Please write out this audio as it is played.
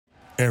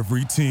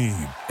Every team,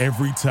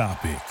 every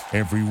topic,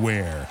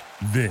 everywhere.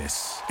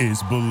 This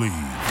is Believe.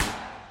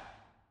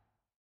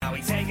 Now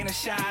we taking a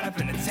shot up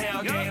in the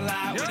tailgate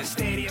lot with a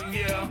stadium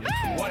view.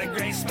 What a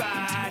great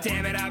spot.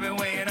 Damn it, I've been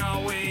waiting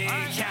all week.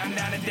 Counting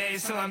down the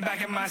days till I'm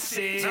back in my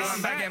seat.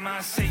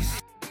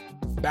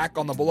 Back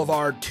on the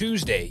Boulevard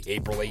Tuesday,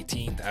 April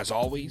 18th, as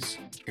always,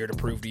 here to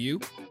prove to you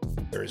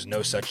there is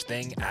no such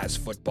thing as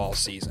football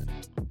season.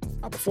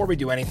 Before we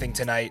do anything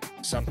tonight,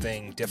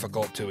 something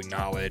difficult to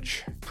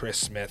acknowledge. Chris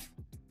Smith,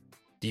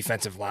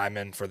 defensive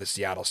lineman for the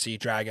Seattle Sea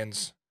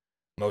Dragons,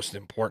 most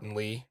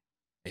importantly,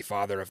 a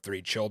father of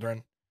 3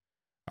 children,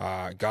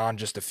 gone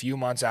just a few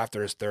months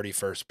after his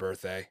 31st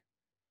birthday.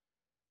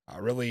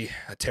 Really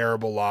a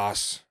terrible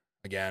loss,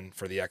 again,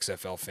 for the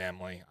XFL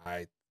family.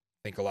 I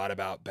think a lot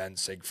about Ben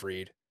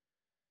Siegfried,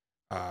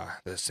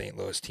 the St.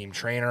 Louis team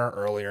trainer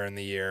earlier in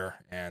the year,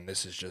 and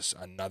this is just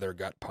another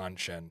gut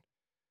punch, and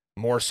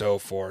more so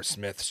for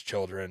Smith's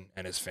children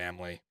and his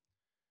family.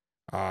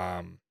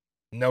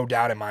 No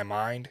doubt in my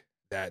mind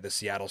that the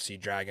Seattle Sea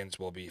Dragons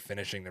will be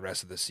finishing the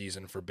rest of the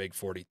season for Big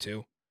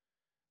 42.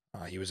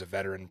 He was a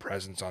veteran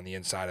presence on the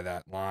inside of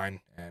that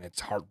line, and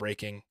it's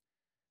heartbreaking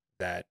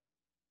that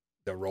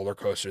the roller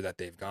coaster that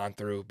they've gone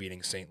through,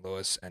 beating St.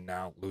 Louis and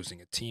now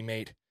losing a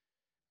teammate.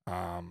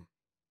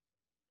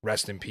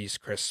 Rest in peace,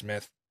 Chris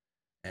Smith,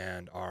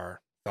 and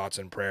our thoughts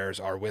and prayers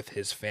are with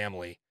his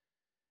family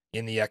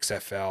in the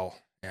XFL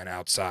and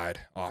outside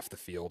off the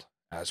field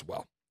as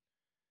well.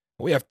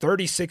 We have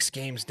 36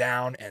 games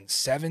down and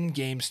 7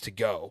 games to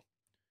go,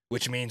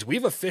 which means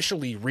we've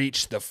officially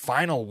reached the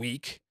final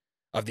week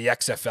of the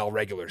XFL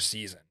regular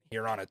season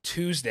here on a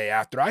Tuesday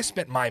after I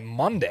spent my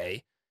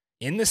Monday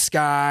in the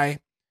sky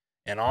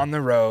and on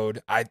the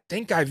road. I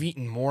think I've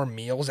eaten more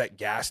meals at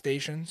gas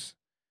stations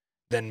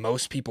than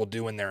most people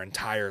do in their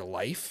entire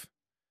life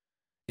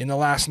in the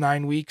last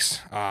 9 weeks.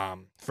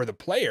 For the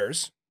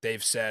players,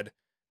 they've said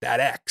that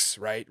X,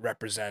 right,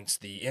 represents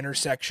the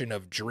intersection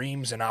of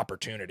dreams and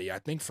opportunity. I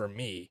think for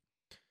me,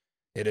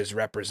 it has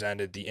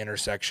represented the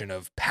intersection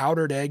of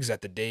powdered eggs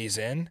at the day's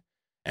inn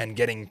and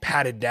getting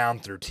patted down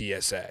through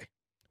TSA,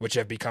 which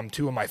have become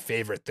 2 of my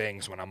favorite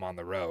things when I'm on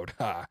the road.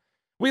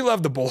 We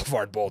love the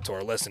Boulevard Bowl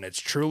Tour. Listen, it's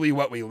truly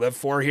what we live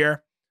for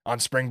here on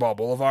Springball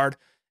Boulevard,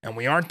 and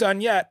we aren't done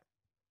yet.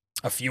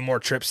 A few more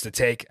trips to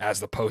take as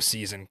the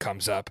postseason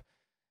comes up.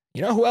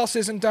 You know who else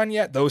isn't done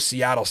yet? Those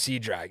Seattle Sea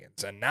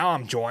Dragons. And now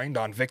I'm joined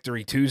on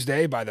Victory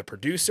Tuesday by the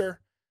producer,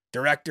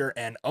 director,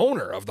 and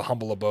owner of the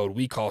humble abode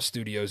we call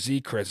Studio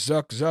Z, Chris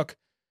Zook. Zook,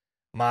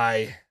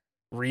 my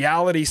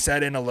reality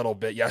set in a little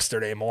bit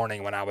yesterday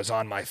morning when I was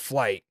on my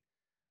flight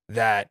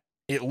that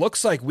it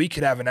looks like we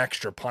could have an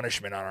extra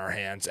punishment on our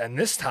hands, and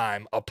this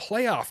time a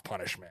playoff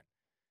punishment.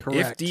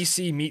 Correct. If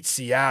DC meets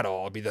Seattle,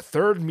 it'll be the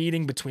 3rd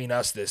meeting between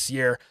us this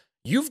year.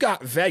 You've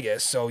got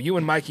Vegas, so you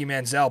and Mikey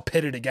Manziel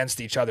pitted against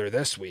each other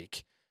this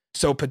week.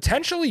 So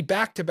potentially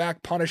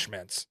back-to-back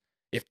punishments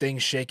if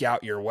things shake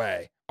out your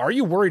way. Are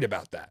you worried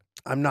about that?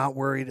 I'm not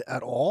worried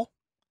at all.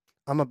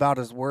 I'm about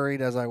as worried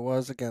as I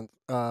was against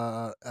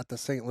at the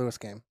St. Louis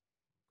game.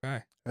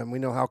 Okay. And we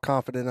know how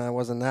confident I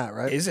was in that,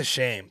 right? It is a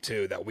shame,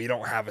 too, that we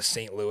don't have a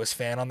St. Louis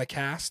fan on the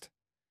cast.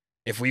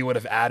 If we would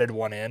have added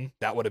one in,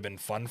 that would have been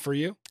fun for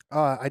you.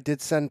 I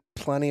did send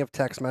plenty of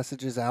text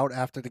messages out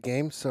after the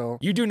game, so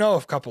You do know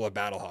a couple of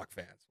Battlehawk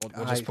fans.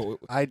 We'll just put,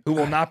 who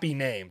will not be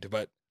named,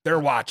 but they're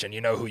watching.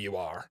 You know who you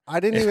are. I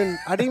didn't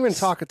even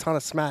talk a ton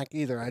of smack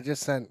either. I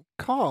just sent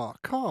call.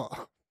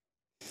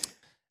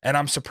 And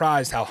I'm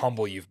surprised how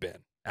humble you've been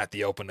at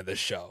the open of this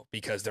show,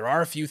 because there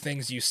are a few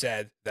things you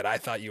said that I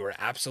thought you were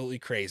absolutely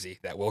crazy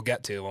that we'll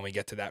get to when we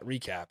get to that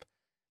recap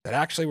that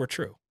actually were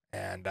true.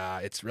 And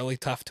it's really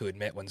tough to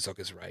admit when Zook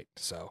is right.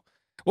 So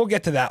we'll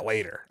get to that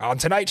later. On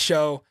tonight's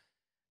show,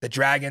 the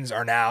Dragons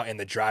are now in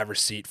the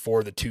driver's seat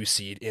for the 2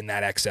 seed in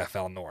that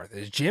XFL North.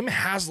 Is Jim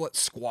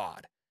Haslett's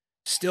squad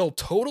still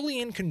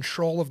totally in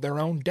control of their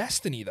own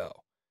destiny,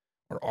 though?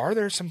 Or are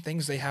there some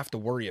things they have to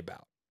worry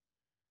about?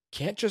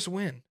 Can't just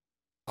win.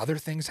 Other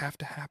things have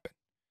to happen.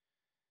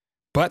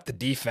 But the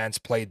defense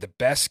played the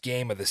best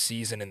game of the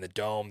season in the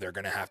Dome. They're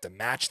going to have to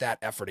match that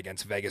effort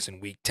against Vegas in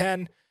Week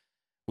 10.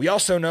 We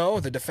also know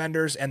the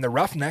Defenders and the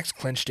Roughnecks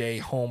clinched a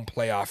home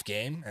playoff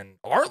game, and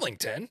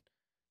Arlington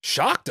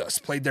shocked us,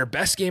 played their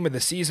best game of the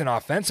season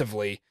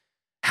offensively.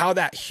 How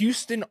that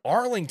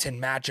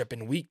Houston-Arlington matchup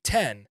in Week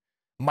 10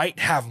 might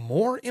have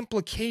more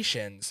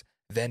implications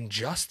than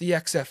just the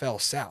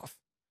XFL South.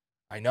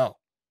 I know,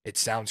 it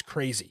sounds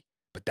crazy,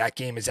 but that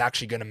game is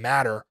actually going to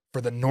matter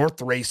for the North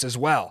race as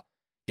well.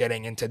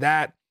 Getting into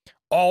that,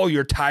 all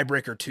your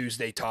Tiebreaker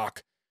Tuesday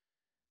talk.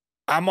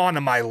 I'm on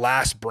to my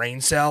last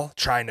brain cell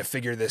trying to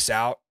figure this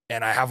out,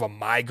 and I have a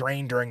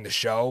migraine during the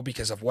show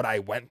because of what I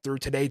went through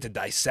today to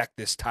dissect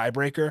this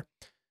tiebreaker.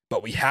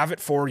 But we have it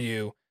for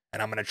you,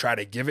 and I'm going to try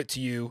to give it to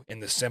you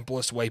in the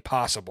simplest way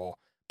possible.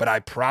 But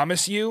I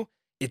promise you,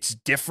 it's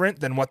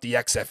different than what the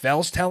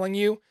XFL's telling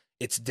you.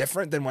 It's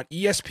different than what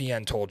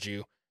ESPN told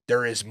you.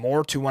 There is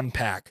more to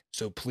unpack,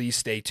 so please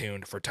stay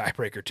tuned for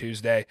Tiebreaker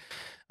Tuesday.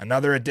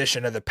 Another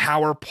edition of the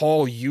Power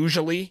Poll,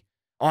 usually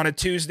on a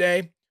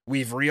Tuesday.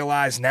 We've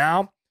realized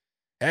now,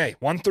 hey,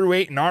 1 through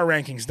 8 in our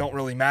rankings don't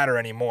really matter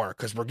anymore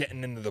because we're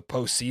getting into the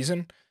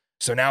postseason.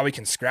 So now we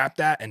can scrap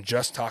that and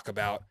just talk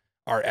about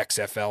our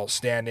XFL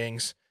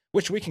standings,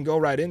 which we can go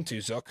right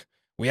into, Zook.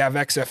 We have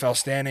XFL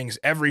standings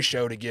every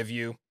show to give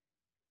you.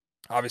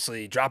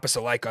 Obviously, drop us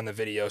a like on the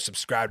video,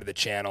 subscribe to the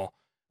channel.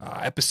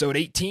 Episode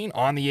 18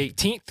 on the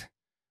 18th.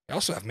 We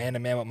also have Man to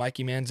Man with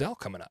Mikey Manziel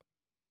coming up.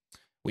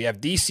 We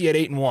have DC at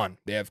 8-1.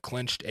 They have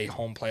clinched a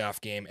home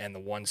playoff game and the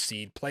 1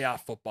 seed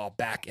playoff football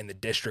back in the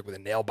district with a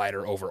nail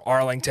biter over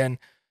Arlington.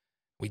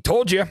 We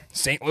told you,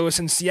 St. Louis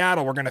and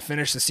Seattle were going to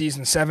finish the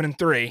season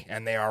 7-3,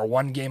 and they are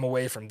 1 game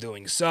away from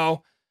doing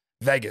so.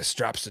 Vegas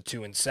drops to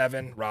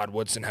 2-7. Rod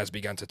Woodson has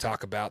begun to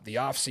talk about the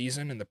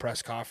offseason in the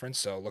press conference,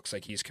 so it looks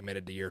like he's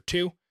committed to year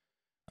 2.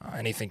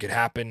 Anything could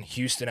happen.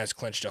 Houston has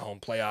clinched a home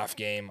playoff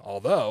game,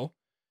 although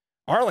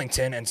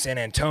Arlington and San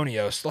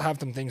Antonio still have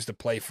some things to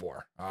play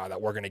for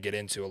that we're going to get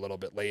into a little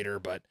bit later,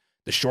 but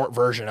the short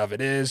version of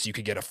it is you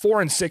could get a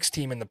 4-6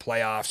 team in the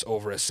playoffs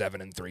over a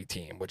 7-3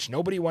 team, which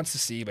nobody wants to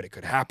see, but it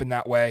could happen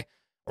that way.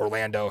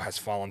 Orlando has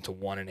fallen to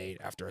 1-8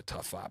 after a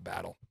tough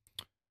battle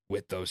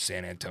with those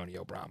San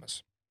Antonio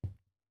Brahmas.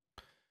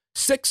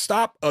 6th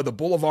stop of the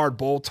Boulevard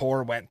Bowl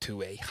Tour went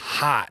to a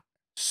hot,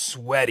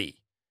 sweaty,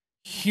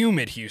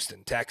 humid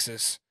Houston,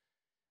 Texas.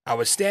 I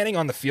was standing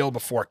on the field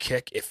before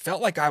kick. It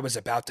felt like I was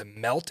about to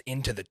melt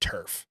into the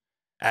turf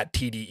at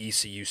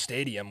TDECU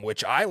Stadium,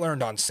 which I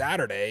learned on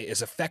Saturday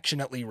is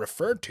affectionately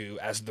referred to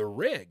as the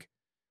Rig,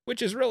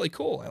 which is really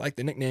cool. I like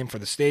the nickname for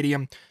the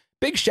stadium.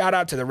 Big shout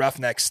out to the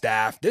Roughnecks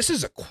staff. This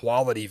is a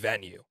quality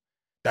venue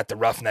that the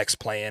Roughnecks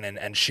play in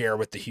and share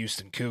with the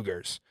Houston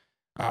Cougars.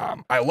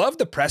 I love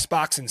the press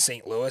box in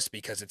St. Louis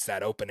because it's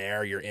that open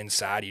air. You're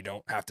inside. You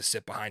don't have to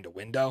sit behind a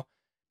window.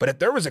 But if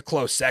there was a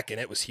close second,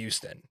 it was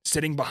Houston.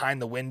 Sitting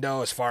behind the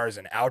window as far as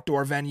an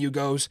outdoor venue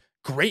goes,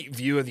 great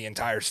view of the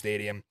entire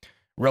stadium.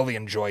 Really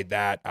enjoyed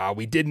that.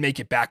 We did make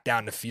it back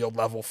down to field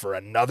level for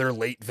another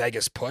late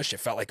Vegas push. It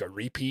felt like a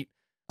repeat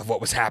of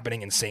what was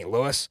happening in St.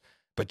 Louis.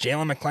 But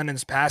Jalen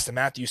McClendon's pass to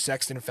Matthew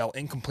Sexton fell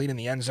incomplete in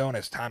the end zone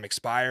as time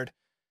expired.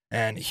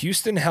 And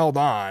Houston held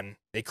on.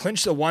 They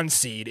clinched the 1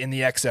 seed in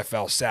the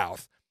XFL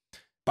South.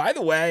 By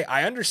the way,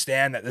 I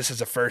understand that this is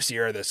the first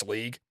year of this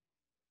league.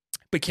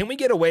 But can we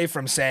get away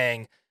from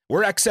saying,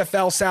 we're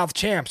XFL South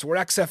champs, we're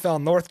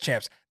XFL North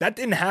champs? That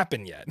didn't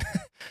happen yet.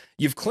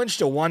 You've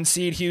clinched a 1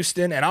 seed,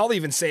 Houston, and I'll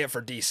even say it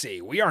for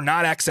DC. We are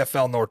not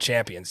XFL North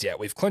champions yet.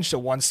 We've clinched a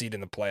 1 seed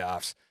in the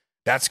playoffs.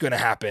 That's going to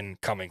happen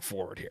coming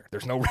forward here.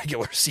 There's no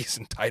regular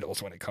season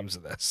titles when it comes to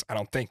this. I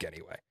don't think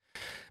anyway.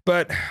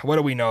 But what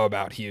do we know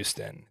about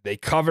Houston? They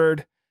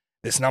covered.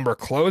 This number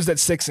closed at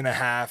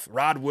 6.5.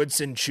 Rod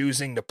Woodson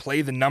choosing to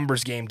play the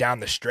numbers game down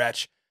the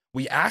stretch.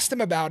 We asked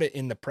him about it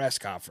in the press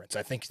conference.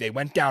 I think they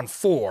went down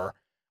 4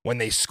 when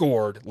they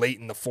scored late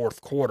in the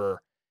 4th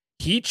quarter.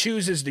 He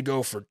chooses to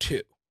go for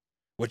 2,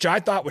 which I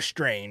thought was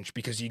strange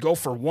because you go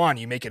for 1,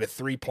 you make it a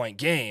 3-point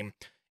game.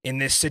 In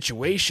this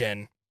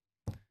situation,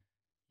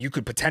 you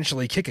could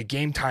potentially kick a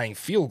game-tying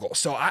field goal.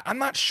 So I'm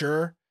not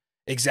sure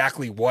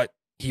exactly what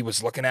he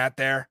was looking at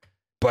there,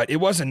 but it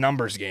was a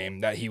numbers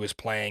game that he was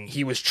playing.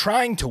 He was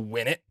trying to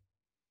win it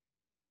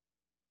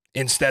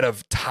instead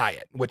of tie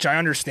it, which I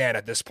understand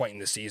at this point in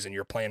the season,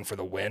 you're playing for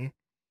the win,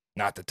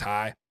 not the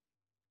tie.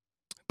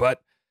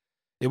 But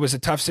it was a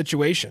tough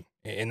situation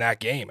in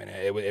that game, and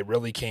it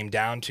really came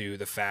down to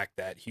the fact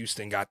that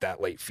Houston got that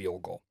late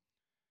field goal.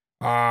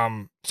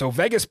 So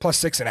Vegas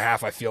plus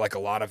 6.5, I feel like a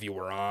lot of you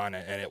were on,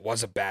 and it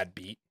was a bad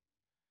beat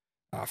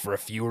for a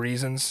few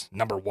reasons.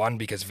 Number 1,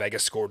 because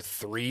Vegas scored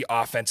 3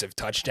 offensive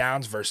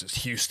touchdowns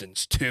versus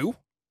Houston's 2.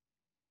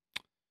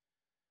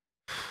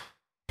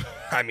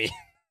 I mean,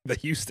 the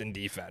Houston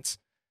defense.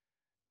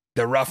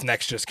 The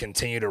Roughnecks just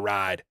continue to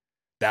ride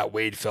that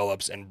Wade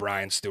Phillips and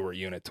Brian Stewart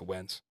unit to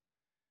wins.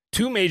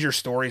 2 major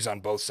stories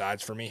on both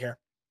sides for me here.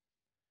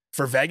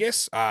 For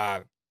Vegas,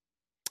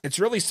 it's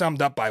really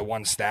summed up by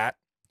 1 stat.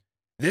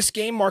 This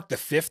game marked the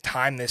 5th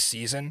time this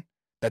season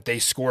that they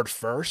scored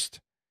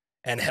first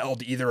and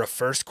held either a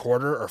first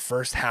quarter or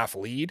first half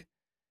lead.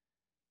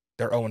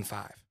 They're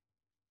 0-5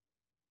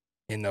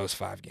 in those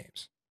 5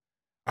 games.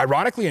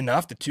 Ironically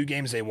enough, the 2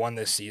 games they won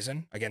this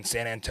season against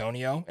San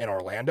Antonio and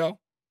Orlando,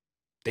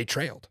 they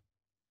trailed.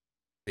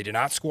 They did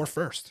not score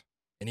first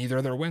in either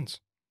of their wins.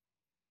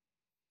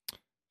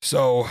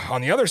 So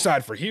on the other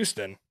side for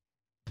Houston,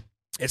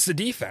 it's the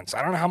defense.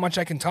 I don't know how much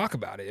I can talk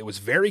about it. It was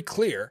very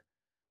clear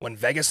when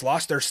Vegas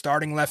lost their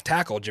starting left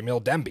tackle,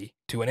 Jamil Demby,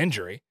 to an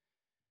injury,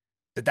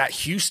 that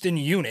Houston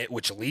unit,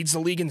 which leads the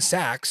league in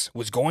sacks,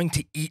 was going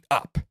to eat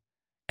up.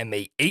 And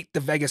they ate the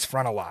Vegas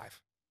front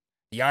alive.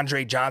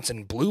 DeAndre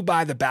Johnson blew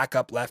by the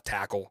backup left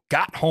tackle,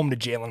 got home to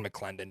Jalen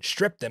McClendon,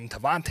 stripped him.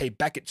 Tavante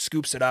Beckett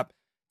scoops it up,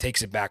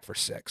 takes it back for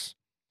 6.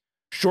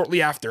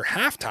 Shortly after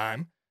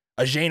halftime,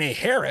 Ajane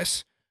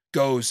Harris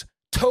goes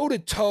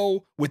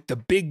toe-to-toe with the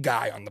big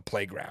guy on the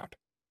playground,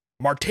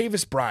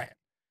 Martavis Bryant.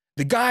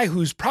 The guy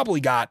who's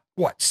probably got,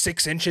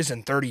 6 inches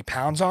and 30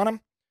 pounds on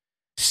him,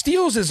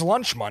 steals his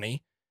lunch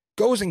money,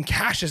 goes and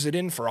cashes it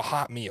in for a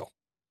hot meal.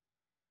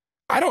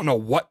 I don't know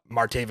what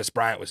Martavis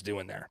Bryant was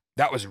doing there.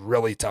 That was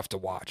really tough to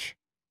watch.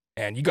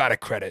 And you got to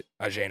credit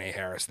Ajane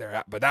Harris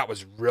there, but that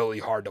was really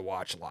hard to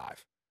watch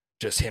live.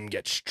 Just him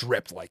get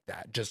stripped like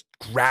that, just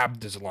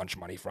grabbed his lunch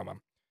money from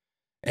him.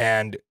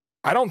 And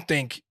I don't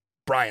think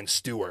Brian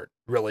Stewart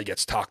really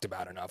gets talked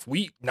about enough.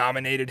 We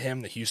nominated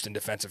him the Houston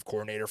defensive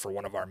coordinator for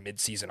one of our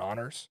midseason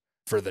honors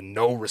for the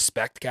no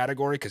respect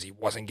category because he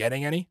wasn't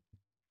getting any.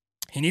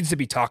 He needs to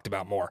be talked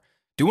about more.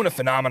 Doing a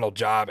phenomenal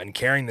job and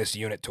carrying this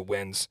unit to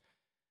wins.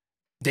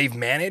 They've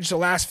managed the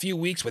last few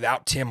weeks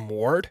without Tim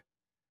Ward,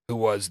 who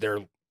was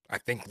their, I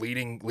think,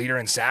 leader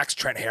in sacks.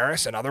 Trent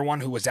Harris, another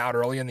one who was out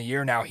early in the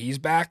year. Now he's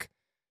back.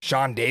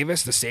 Sean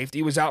Davis, the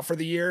safety, was out for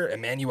the year.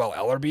 Emmanuel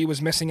Ellerby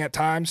was missing at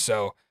times.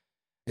 So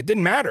it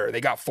didn't matter.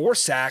 They got 4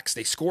 sacks.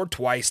 They scored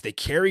twice. They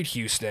carried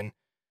Houston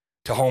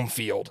to home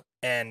field.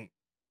 And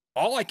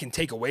all I can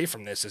take away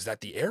from this is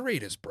that the air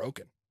raid is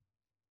broken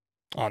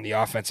on the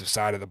offensive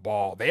side of the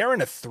ball. They are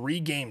in a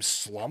 3-game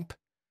slump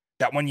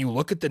that when you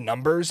look at the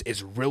numbers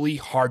is really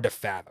hard to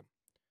fathom.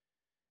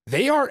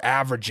 They are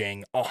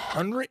averaging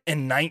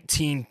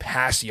 119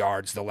 pass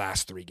yards the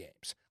last 3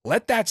 games.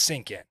 Let that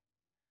sink in.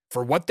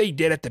 For what they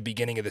did at the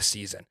beginning of the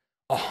season,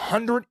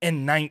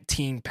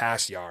 119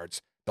 pass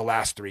yards the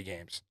last 3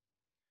 games.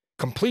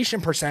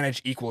 Completion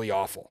percentage equally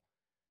awful.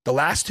 The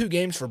last 2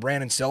 games for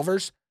Brandon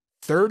Silvers,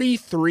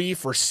 33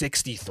 for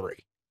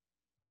 63.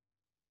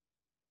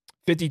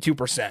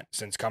 52%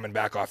 since coming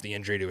back off the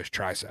injury to his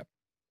tricep.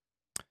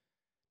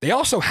 They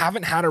also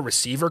haven't had a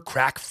receiver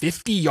crack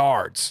 50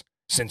 yards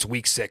since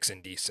week 6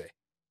 in DC.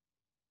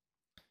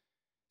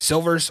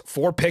 Silvers,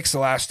 4 picks the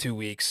last 2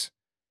 weeks,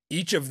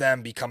 each of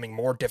them becoming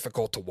more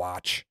difficult to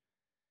watch,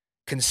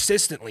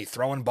 consistently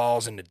throwing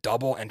balls into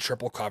double and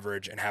triple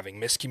coverage and having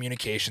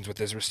miscommunications with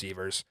his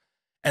receivers.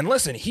 And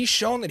listen, he's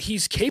shown that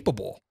he's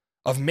capable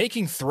of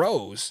making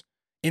throws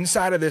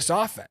inside of this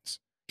offense.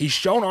 He's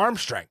shown arm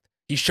strength.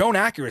 He's shown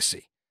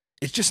accuracy.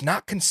 It's just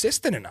not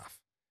consistent enough.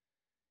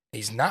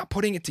 He's not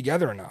putting it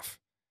together enough.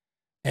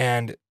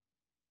 And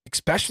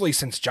especially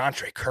since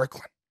Jontre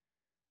Kirkland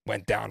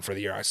went down for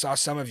the year. I saw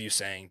some of you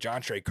saying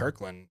Jontre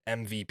Kirkland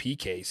MVP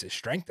case is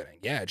strengthening.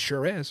 Yeah, it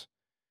sure is.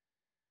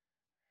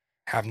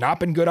 Have not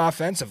been good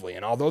offensively.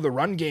 And although the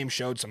run game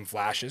showed some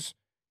flashes,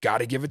 got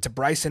to give it to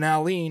Bryson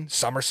Allen,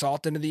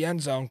 somersault into the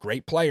end zone,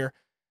 great player.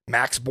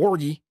 Max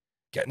Borghi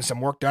getting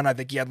some work done. I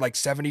think he had like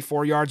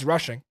 74 yards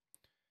rushing.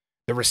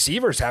 The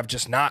receivers have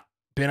just not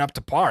been up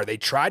to par. They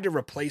tried to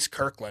replace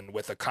Kirkland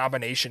with a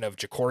combination of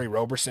Ja'Cory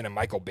Roberson and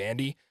Michael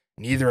Bandy.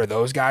 Neither of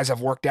those guys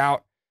have worked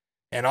out.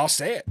 And I'll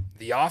say it,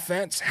 the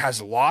offense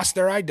has lost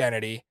their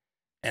identity,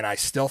 and I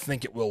still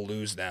think it will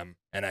lose them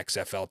an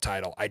XFL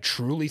title. I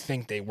truly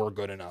think they were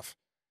good enough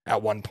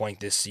at one point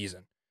this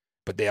season,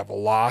 but they have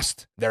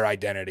lost their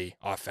identity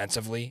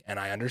offensively, and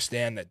I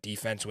understand that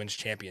defense wins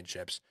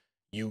championships.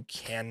 You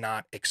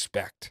cannot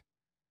expect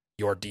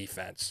your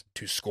defense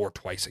to score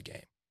twice a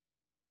game,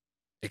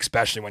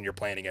 especially when you're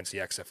playing against the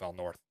XFL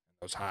North,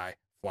 those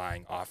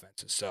high-flying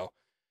offenses. So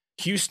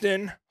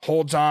Houston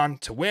holds on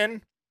to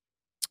win.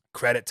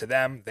 Credit to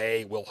them.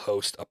 They will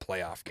host a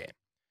playoff game.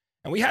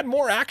 And we had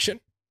more action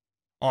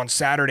on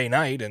Saturday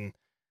night, and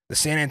the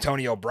San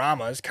Antonio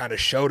Brahmas kind of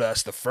showed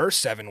us the first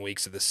 7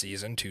 weeks of the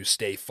season to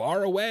stay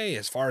far away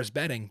as far as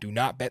betting. Do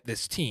not bet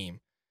this team.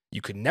 You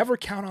could never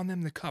count on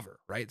them to cover,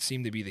 right? It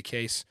seemed to be the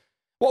case.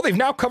 Well, they've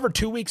now covered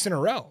 2 weeks in a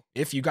row.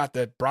 If you got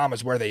the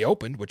Brahmas where they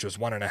opened, which was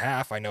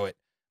 1.5, I know it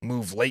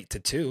moved late to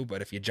 2,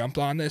 but if you jumped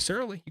on this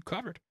early, you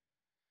covered.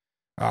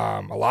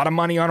 A lot of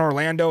money on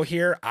Orlando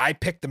here. I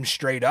picked them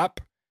straight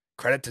up.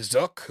 Credit to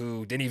Zook,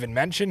 who didn't even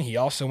mention. He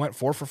also went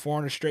 4 for 4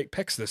 on his straight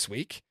picks this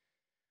week.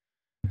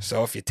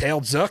 So if you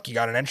tailed Zook, you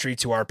got an entry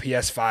to our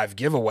PS5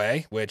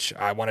 giveaway, which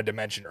I wanted to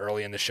mention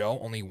early in the show.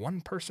 Only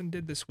one person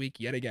did this week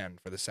yet again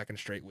for the second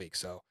straight week.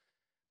 So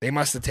they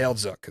must have tailed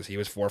Zook because he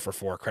was 4 for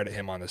 4. Credit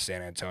him on the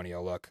San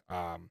Antonio look.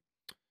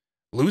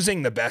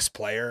 Losing the best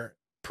player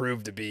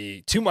proved to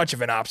be too much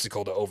of an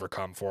obstacle to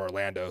overcome for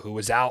Orlando, who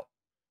was out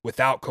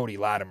without Cody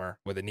Latimer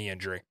with a knee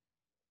injury.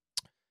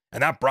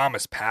 And that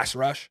Brahmas pass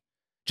rush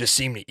just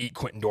seemed to eat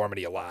Quentin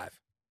Dormady alive.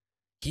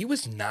 He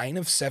was 9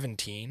 of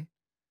 17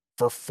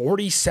 for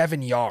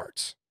 47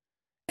 yards.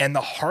 And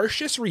the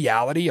harshest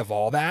reality of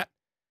all that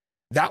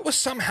was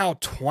somehow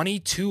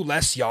 22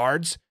 less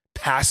yards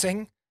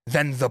passing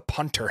than the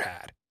punter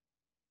had.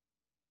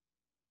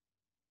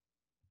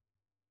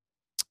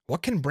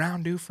 What can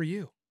Brown do for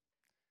you?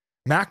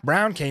 Mac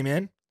Brown came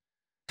in.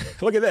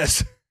 Look at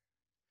this.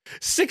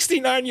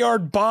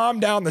 69-yard bomb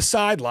down the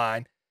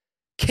sideline.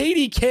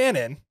 Katie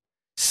Cannon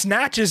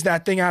snatches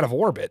that thing out of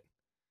orbit.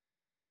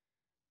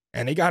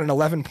 And they got an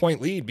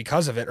 11-point lead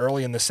because of it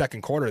early in the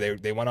second quarter.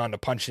 They went on to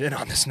punch it in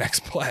on this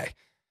next play.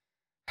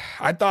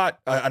 I thought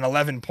an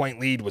 11-point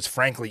lead was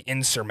frankly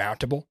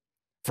insurmountable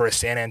for a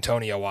San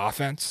Antonio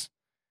offense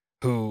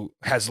who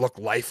has looked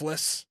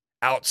lifeless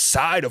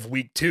outside of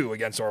week 2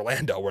 against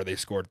Orlando where they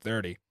scored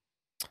 30.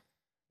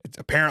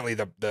 Apparently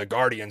the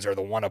Guardians are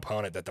the one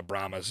opponent that the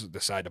Brahmas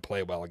decide to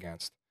play well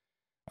against.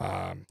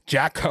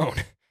 Jack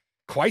Cohn,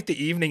 Quite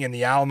the evening in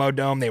the Alamo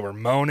Dome. They were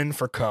moaning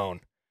for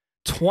Cone.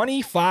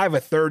 25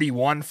 of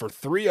 31 for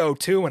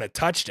 302 and a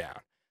touchdown.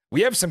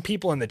 We have some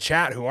people in the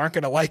chat who aren't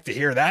going to like to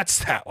hear that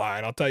stat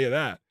line, I'll tell you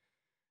that.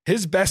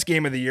 His best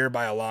game of the year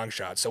by a long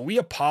shot. So we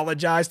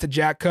apologize to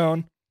Jack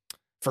Cone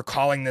for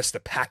calling this the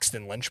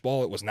Paxton Lynch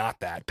Bowl. It was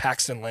not that.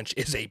 Paxton Lynch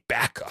is a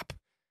backup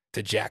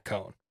to Jack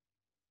Cone.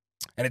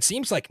 And it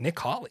seems like Nick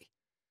Hawley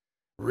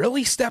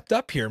really stepped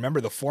up here. Remember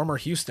the former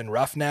Houston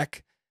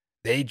Roughneck?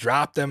 They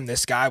dropped him.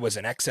 This guy was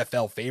an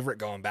XFL favorite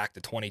going back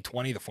to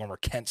 2020, the former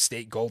Kent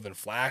State Golden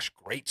Flash.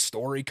 Great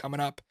story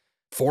coming up.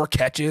 4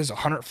 catches,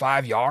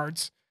 105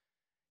 yards.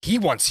 He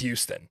wants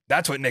Houston.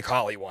 That's what Nick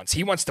Hawley wants.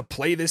 He wants to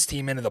play this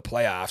team into the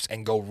playoffs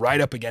and go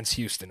right up against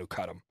Houston, who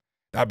cut him.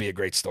 That'd be a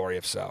great story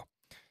if so.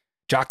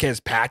 Jaquez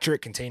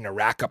Patrick continuing to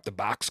rack up the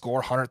box score,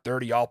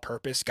 130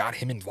 all-purpose, got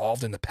him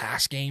involved in the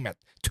pass game at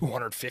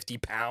 250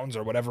 pounds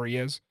or whatever he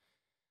is.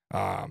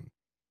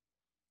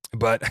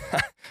 But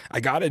I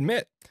got to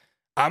admit,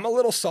 I'm a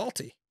little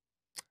salty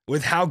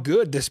with how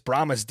good this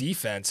Brahmas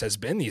defense has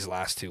been these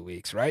last 2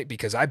 weeks, right?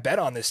 Because I bet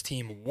on this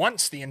team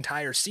once the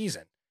entire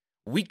season,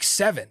 week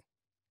 7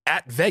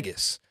 at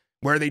Vegas,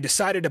 where they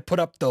decided to put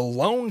up the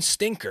lone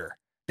stinker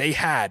they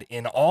had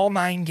in all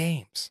 9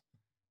 games.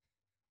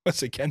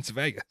 Was against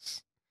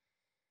Vegas.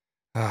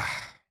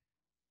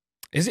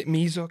 Is it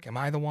me, Zook? Am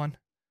I the one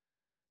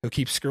who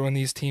keeps screwing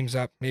these teams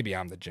up? Maybe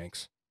I'm the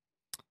jinx.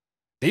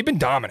 They've been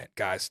dominant,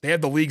 guys. They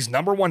have the league's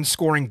 #1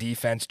 scoring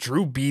defense.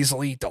 Drew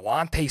Beasley,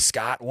 Delonte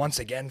Scott, once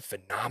again,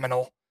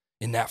 phenomenal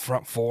in that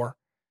front 4.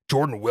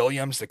 Jordan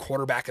Williams, the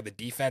quarterback of the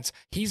defense,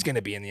 he's going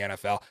to be in the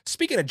NFL.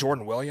 Speaking of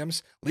Jordan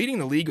Williams, leading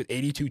the league with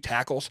 82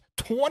 tackles,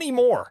 20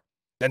 more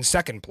than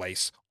second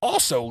place,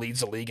 also leads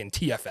the league in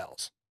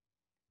TFLs.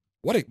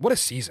 What a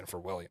season for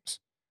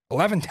Williams.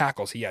 11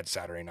 tackles he had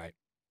Saturday night.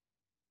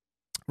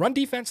 Run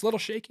defense, a little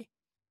shaky.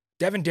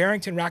 Devin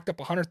Darrington racked up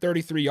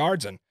 133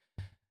 yards, and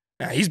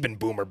he's been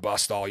boomer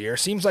bust all year.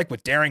 Seems like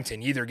with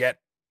Darrington, you either get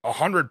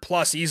 100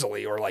 plus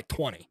easily or like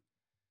 20.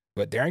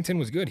 But Darrington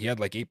was good. He had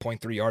like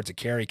 8.3 yards a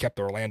carry, kept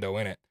Orlando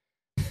in it.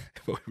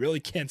 But we really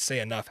can't say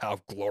enough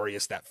how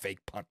glorious that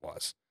fake punt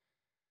was.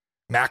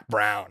 Mac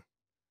Brown,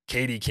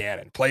 Katie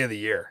Cannon, play of the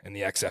year in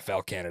the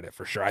XFL candidate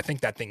for sure. I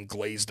think that thing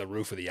glazed the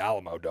roof of the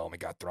Alamo Dome. It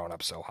got thrown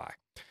up so high.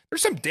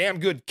 There's some damn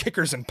good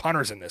kickers and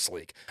punters in this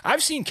league.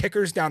 I've seen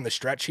kickers down the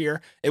stretch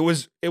here. It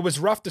was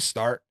rough to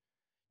start.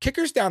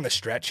 Kickers down the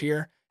stretch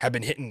here have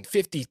been hitting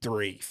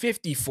 53,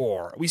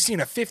 54. We've seen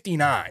a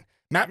 59.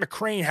 Matt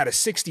McCrane had a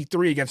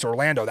 63 against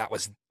Orlando. That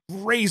was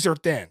razor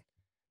thin.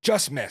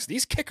 Just missed.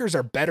 These kickers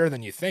are better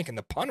than you think, and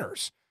the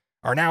punters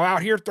are now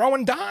out here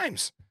throwing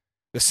dimes.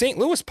 The St.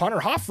 Louis punter,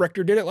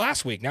 Hoffrichter, did it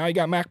last week. Now you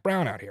got Mac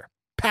Brown out here.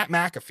 Pat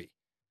McAfee.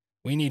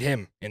 We need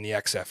him in the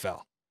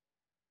XFL.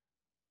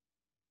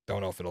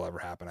 Don't know if it'll ever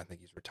happen. I think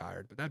he's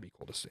retired, but that'd be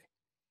cool to see.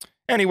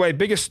 Anyway,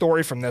 biggest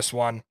story from this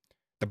one.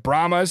 The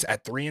Brahmas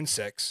at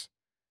 3-6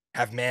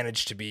 have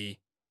managed to be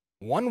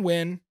 1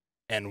 win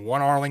and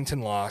 1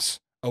 Arlington loss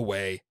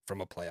away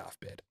from a playoff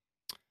bid.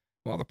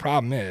 Well, the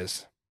problem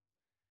is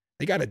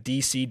they got a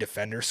DC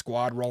defender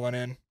squad rolling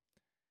in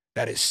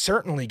that is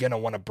certainly going to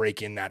want to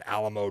break in that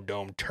Alamo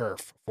Dome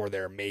turf for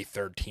their May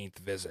 13th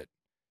visit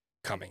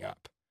coming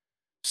up.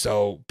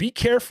 So be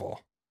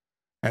careful.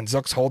 And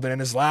Zook's holding in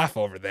his laugh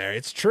over there.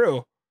 It's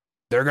true.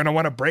 They're going to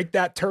want to break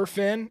that turf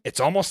in. It's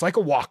almost like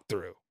a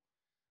walkthrough,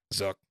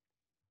 Zook.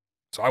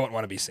 So I wouldn't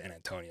want to be San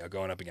Antonio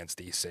going up against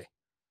DC.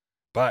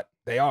 But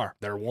they are.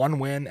 They're 1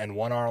 win and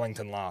 1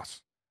 Arlington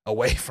loss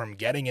away from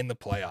getting in the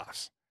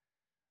playoffs.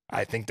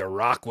 I think The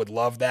Rock would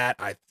love that.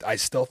 I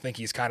still think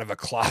he's kind of a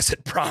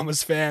closet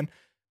Brahmas fan.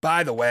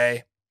 By the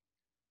way,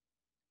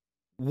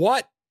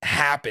 what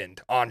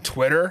happened on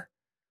Twitter?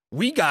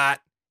 We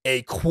got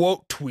a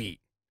quote tweet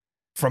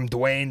from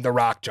Dwayne The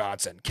Rock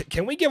Johnson.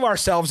 Can we give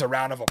ourselves a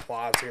round of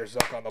applause here,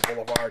 Zook, on the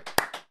Boulevard?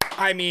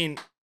 I mean,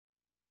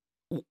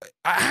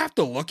 I have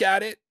to look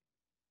at it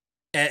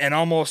and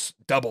almost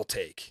double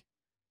take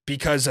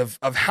because of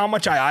how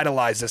much I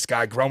idolized this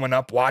guy growing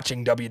up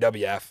watching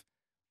WWF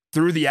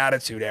through the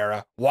Attitude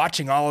Era,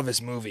 watching all of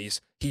his movies.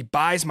 He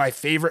buys my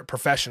favorite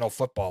professional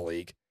football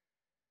league.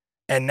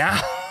 And now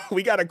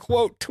we got a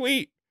quote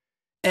tweet.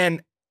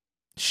 And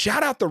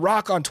shout out The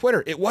Rock on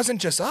Twitter. It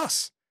wasn't just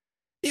us.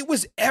 It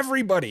was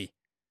everybody.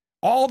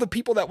 All the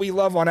people that we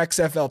love on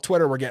XFL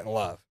Twitter were getting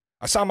love.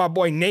 I saw my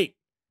boy Nate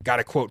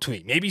got a quote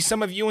tweet. Maybe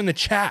some of you in the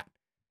chat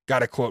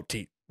got a quote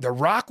tweet. The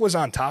Rock was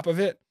on top of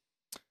it.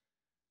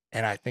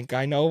 And I think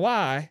I know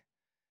why.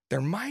 There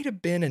might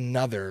have been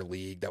another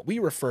league that we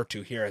refer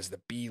to here as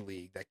the B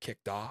League that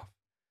kicked off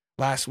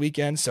last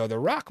weekend. So The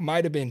Rock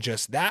might have been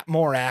just that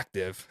more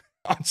active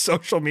on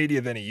social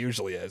media than he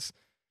usually is.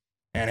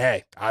 And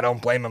hey, I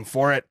don't blame him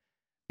for it.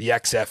 The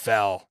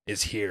XFL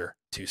is here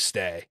to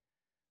stay.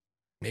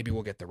 Maybe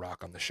we'll get The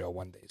Rock on the show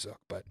one day,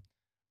 Zook, but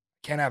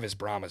can't have his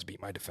Brahmas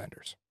beat my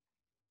defenders.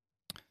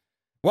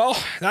 Well,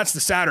 that's the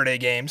Saturday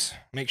games.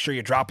 Make sure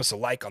you drop us a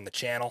like on the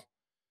channel.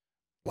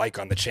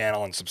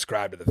 And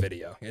subscribe to the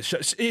video.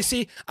 You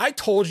see, I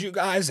told you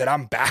guys that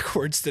I'm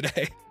backwards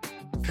today.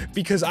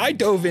 because I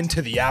dove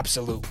into the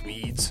absolute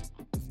weeds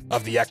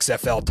of the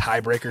XFL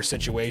tiebreaker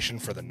situation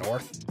for the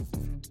North.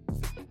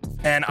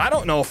 And I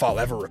don't know if I'll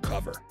ever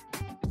recover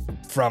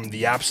from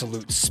the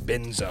absolute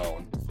spin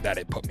zone that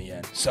it put me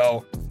in.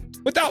 So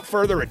without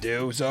further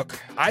ado, Zook,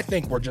 I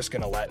think we're just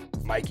going to let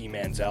Mikey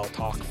Manziel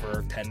talk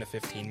for 10 to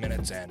 15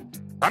 minutes, and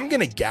I'm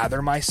going to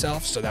gather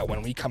myself so that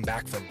when we come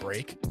back from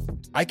break,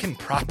 I can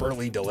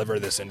properly deliver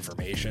this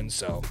information.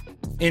 So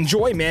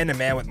enjoy Man to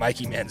Man with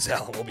Mikey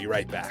Manziel, and we'll be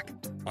right back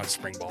on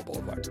Springball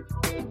Boulevard.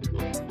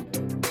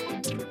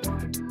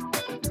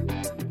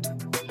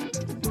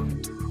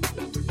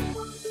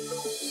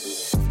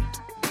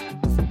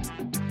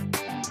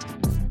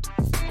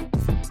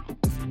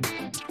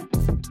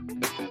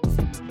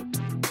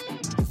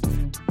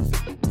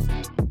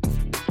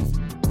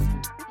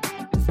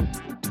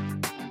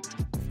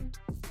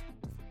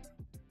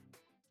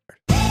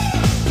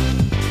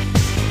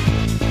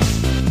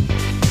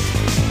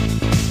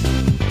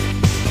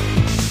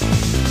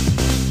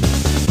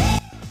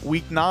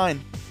 Week 9,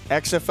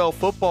 XFL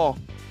football.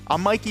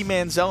 I'm Mikey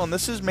Manziel, and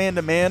this is Man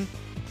to Man.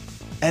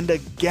 And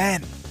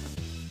again,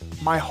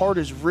 my heart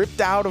is ripped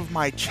out of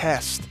my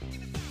chest.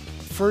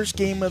 First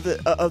game of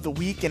the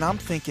week, and I'm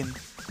thinking,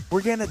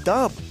 we're getting a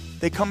dub.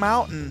 They come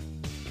out and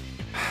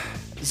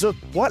Zook,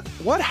 what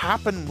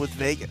happened with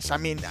Vegas? I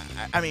mean,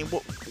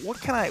 what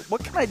can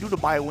I do to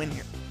buy a win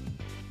here?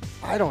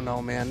 I don't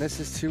know, man. This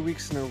is 2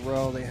 weeks in a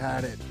row. They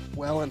had it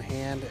well in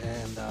hand,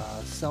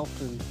 and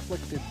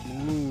self-inflicted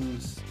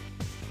wounds.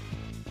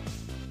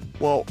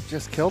 Well,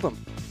 just killed him.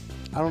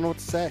 I don't know what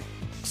to say.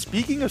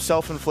 Speaking of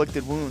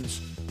self-inflicted wounds,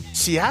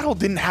 Seattle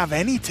didn't have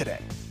any today.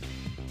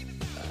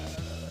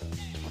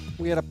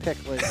 We had a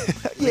pick late.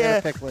 Yeah.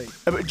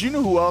 But do you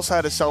know who else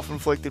had a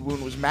self-inflicted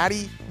wound? Was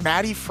Matty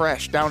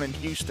Fresh down in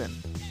Houston.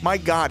 My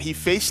God, he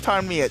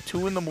FaceTimed me at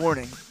 2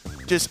 a.m.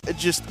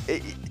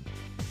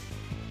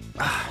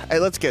 Hey,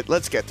 let's get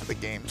to the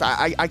games.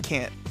 I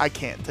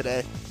can't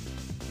today.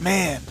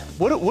 Man,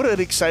 what an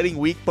exciting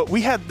week. But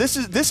we had this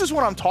is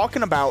what I'm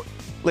talking about,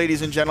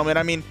 ladies and gentlemen.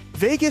 I mean,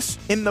 Vegas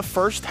in the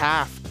first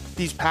half,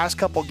 these past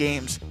couple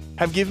games,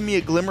 have given me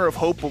a glimmer of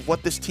hope of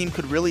what this team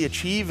could really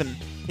achieve. And,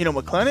 you know,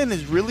 McLennan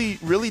has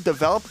really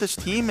developed this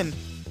team, and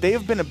they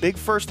have been a big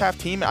first half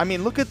team. I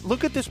mean, look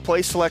at this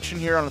play selection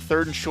here on a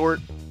 3rd and short.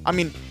 I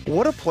mean,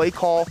 what a play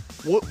call.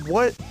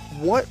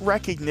 What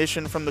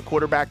recognition from the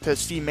quarterback to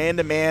see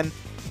man-to-man,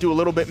 do a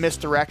little bit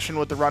misdirection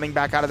with the running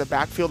back out of the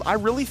backfield. I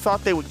really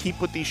thought they would keep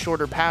with these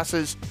shorter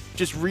passes,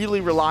 just really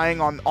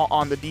relying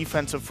on the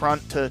defensive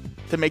front to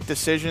make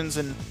decisions.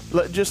 And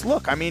just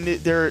look, I mean,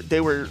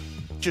 they were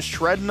just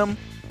shredding them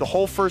the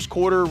whole first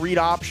quarter, read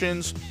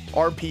options,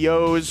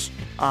 RPOs,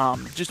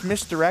 just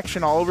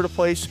misdirection all over the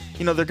place.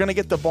 You know, they're going to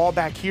get the ball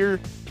back here.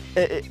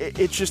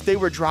 It's just they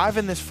were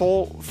driving this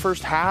full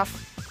first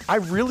half. I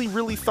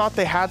really thought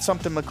they had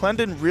something.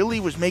 McClendon really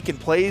was making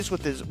plays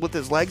with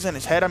his legs and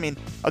his head. I mean,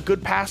 a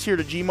good pass here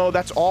to Gmo.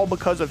 That's all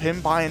because of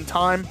him buying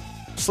time,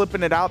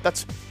 slipping it out.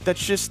 That's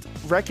just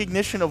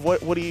recognition of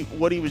what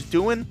he was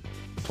doing,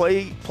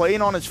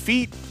 playing on his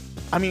feet.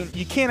 I mean,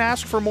 you can't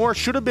ask for more.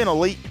 Should have been a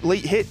late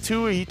hit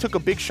too. He took a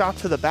big shot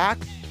to the back.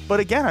 But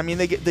again, I mean,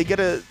 they get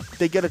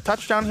a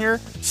touchdown here.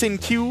 Sin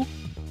Q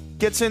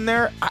gets in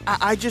there.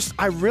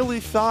 I really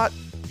thought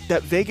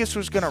that Vegas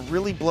was going to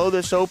really blow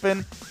this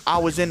open. I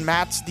was in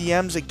Matt's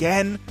DMs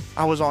again.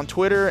 I was on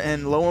Twitter,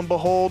 and lo and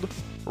behold,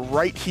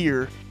 right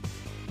here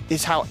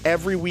is how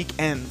every week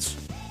ends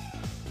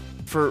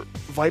for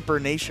Viper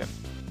Nation.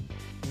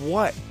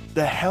 What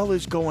the hell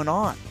is going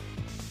on?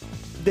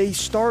 They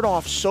start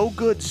off so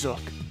good, Zook,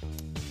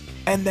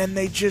 and then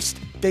they just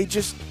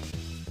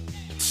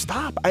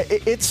stop.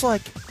 It's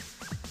like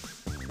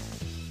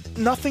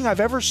nothing I've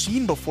ever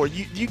seen before.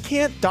 You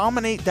can't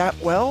dominate that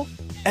well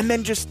and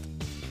then just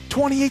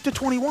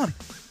 28-21.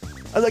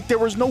 Like there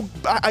was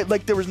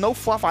no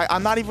fluff.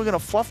 I'm not even gonna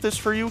fluff this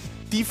for you.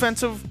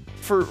 Defensive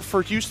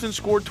for Houston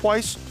scored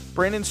twice.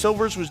 Brandon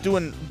Silvers was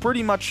doing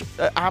pretty much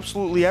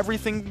absolutely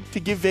everything to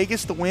give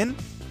Vegas the win.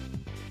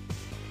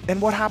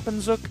 And what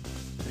happens, Zook?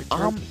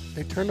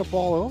 They turn the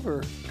ball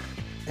over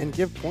and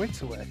give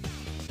points away.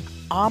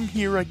 I'm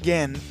here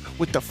again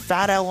with the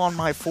fat L on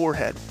my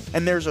forehead,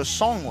 and there's a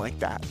song like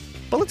that.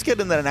 But let's get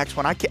into the next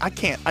one. I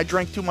can't. I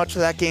drank too much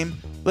of that game.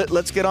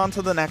 Let's get on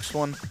to the next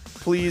one,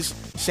 please.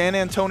 San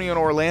Antonio and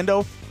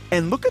Orlando.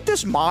 And look at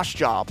this mosh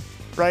job,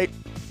 right?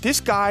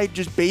 This guy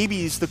just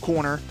babies the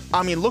corner.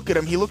 I mean, look at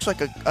him. He looks like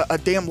a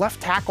damn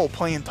left tackle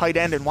playing tight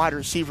end and wide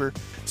receiver.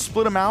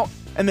 Split him out,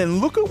 and then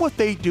look at what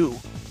they do.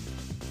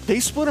 They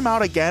split him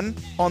out again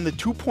on the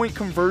 2-point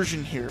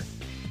conversion here.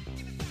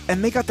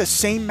 And they got the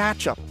same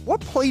matchup. What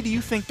play do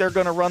you think they're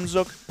going to run,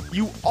 Zook?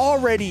 You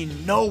already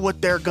know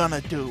what they're going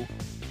to do.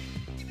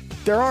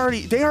 They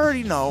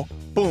already know.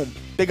 Boom.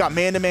 They got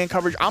man-to-man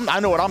coverage. I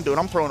know what I'm doing.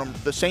 I'm throwing him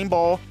the same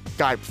ball.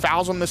 Guy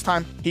fouls him this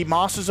time. He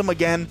mosses him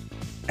again.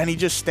 And he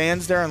just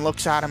stands there and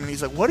looks at him. And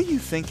he's like, what are you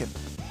thinking?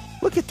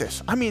 Look at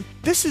this. I mean,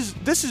 this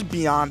is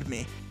beyond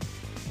me.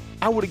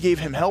 I would have gave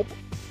him help.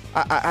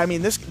 I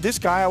mean, this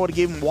guy, I would have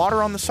gave him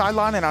water on the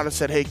sideline. And I would have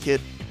said, hey,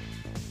 kid,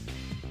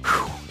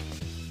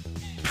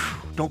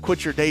 Don't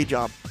quit your day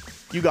job.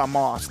 You got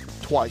mossed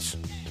twice.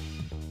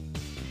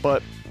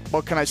 But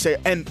what can I say?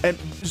 And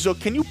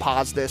Zook, can you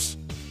pause this?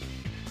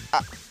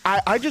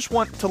 I just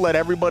want to let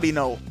everybody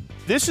know,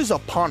 this is a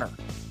punter.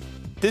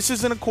 This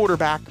isn't a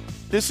quarterback.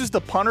 This is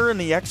the punter in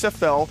the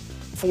XFL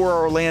for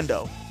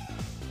Orlando.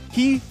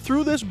 He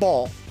threw this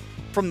ball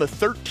from the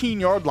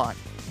 13-yard line.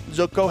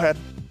 Zook, go ahead.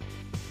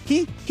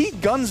 He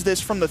guns this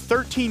from the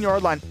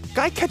 13-yard line.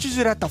 Guy catches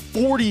it at the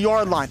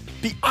 40-yard line,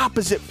 the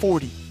opposite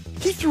 40.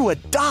 He threw a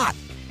dot.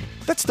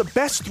 That's the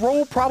best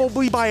throw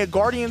probably by a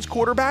Guardians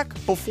quarterback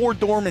before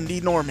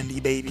Normandy,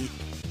 baby.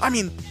 I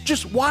mean,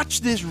 just watch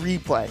this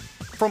replay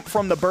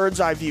from the bird's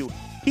eye view.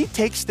 He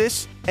takes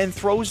this and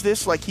throws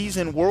this like he's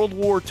in World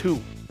War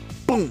II.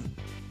 Boom.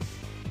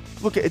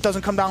 Look, it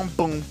doesn't come down.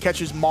 Boom.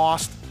 Catches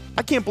mossed.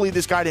 I can't believe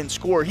this guy didn't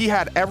score. He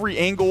had every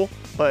angle,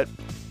 but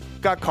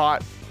got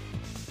caught.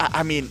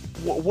 I mean,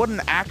 what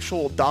an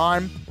actual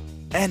dime.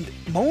 And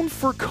Moan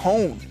for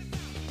Cone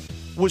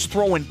was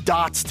throwing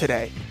dots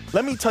today.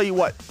 Let me tell you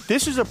what,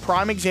 this is a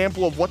prime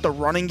example of what the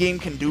running game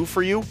can do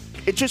for you.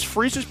 It just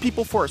freezes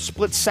people for a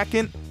split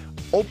second,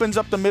 opens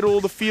up the middle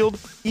of the field,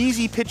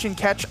 easy pitch and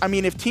catch. I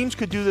mean, if teams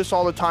could do this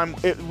all the time,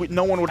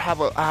 no one would have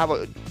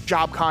a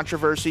job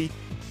controversy.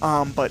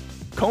 But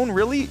Cone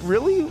really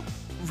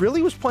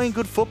was playing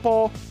good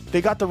football. They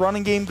got the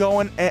running game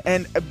going,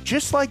 and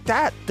just like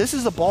that, this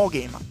is a ball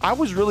game. I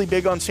was really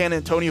big on San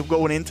Antonio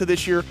going into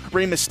this year.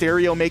 Rey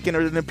Mysterio making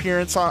an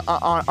appearance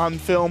on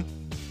film.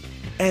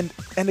 And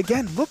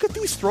again, look at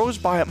these throws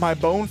by my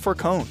Bone for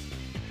Cone.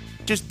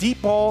 Just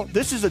deep ball.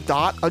 This is a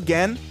dot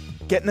again,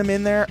 getting them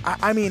in there.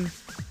 I mean,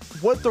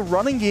 what the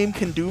running game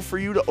can do for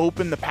you to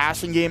open the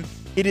passing game,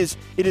 it is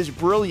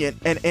brilliant,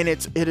 and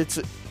it's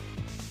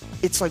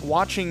like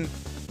watching,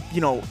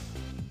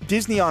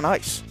 Disney on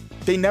ice.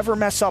 They never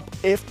mess up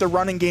if the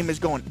running game is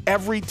going.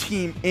 Every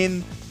team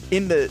in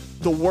the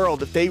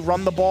world, if they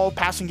run the ball,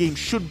 passing game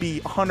should be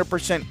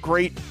 100%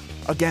 great.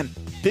 Again,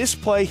 this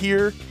play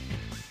here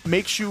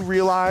makes you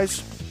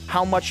realize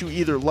how much you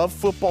either love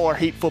football or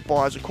hate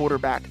football as a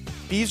quarterback.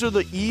 These are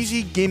the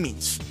easy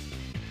gimmies.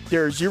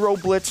 They're zero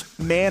blitz,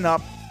 man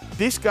up.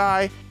 This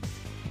guy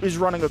is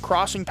running a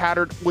crossing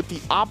pattern with the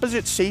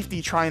opposite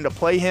safety trying to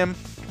play him.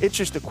 It's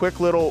just a quick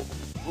little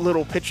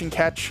pitch and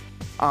catch.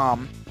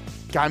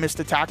 Guy missed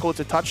the tackle. It's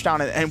a touchdown,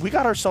 and we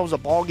got ourselves a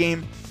ball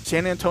game.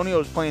 San Antonio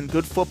is playing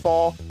good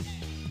football.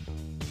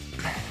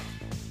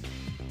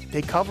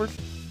 They covered.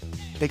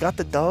 They got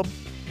the dub.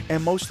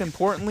 And most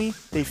importantly,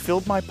 they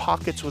filled my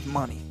pockets with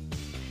money.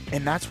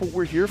 And that's what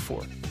we're here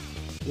for.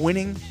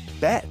 Winning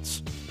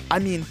bets. I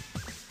mean,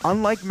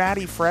 unlike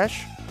Matty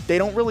Fresh, they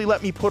don't really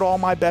let me put all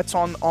my bets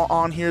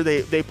on here.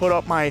 They put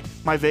up my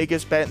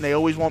Vegas bet, and they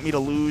always want me to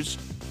lose.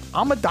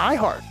 I'm a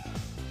diehard.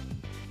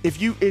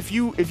 If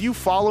you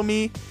follow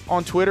me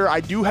on Twitter, I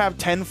do have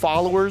 10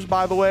 followers,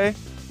 by the way,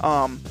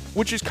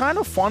 which is kind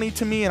of funny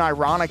to me and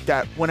ironic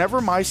that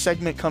whenever my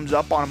segment comes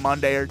up on a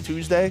Monday or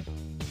Tuesday,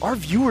 our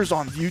viewers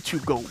on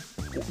YouTube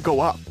go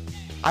up.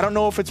 I don't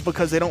know if it's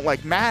because they don't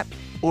like Matt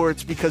or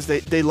it's because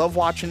they love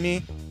watching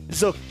me.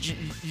 So, do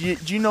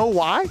you know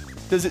why?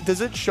 Does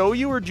it show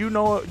you, or do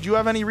you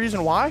have any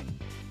reason why?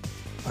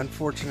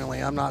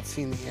 Unfortunately, I'm not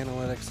seeing the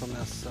analytics on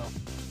this, so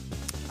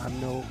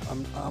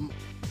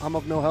I'm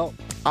of no help.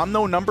 I'm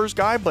no numbers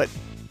guy, but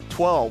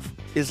 12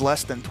 is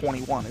less than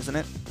 21, isn't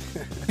it?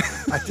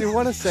 I do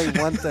want to say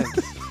one thing.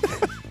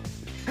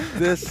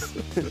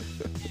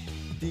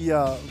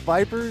 The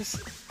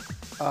Vipers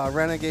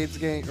Renegades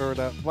game, or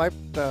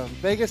the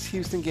Vegas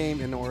Houston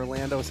game and the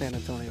Orlando San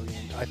Antonio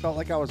game, I felt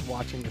like I was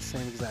watching the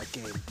same exact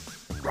game.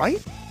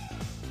 Right?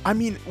 I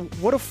mean,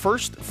 what a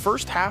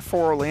first half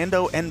for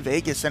Orlando and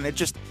Vegas, and it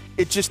just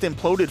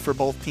imploded for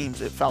both teams,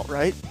 it felt,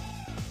 right?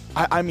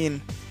 I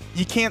mean,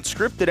 you can't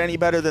script it any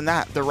better than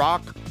that. The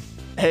Rock,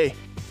 hey,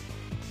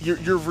 you're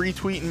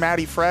retweeting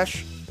Matty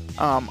Fresh.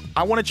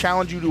 I want to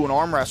challenge you to an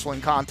arm wrestling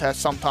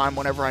contest sometime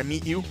whenever I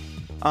meet you.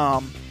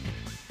 I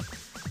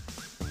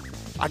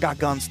got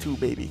guns too,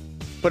 baby.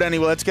 But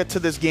anyway, let's get to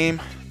this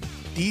game.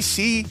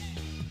 DC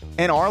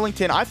and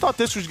Arlington. I thought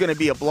this was going to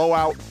be a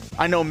blowout.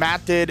 I know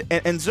Matt did,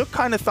 and Zook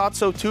kind of thought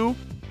so too.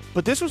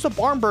 But this was a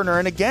barn burner,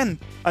 and again,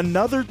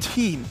 another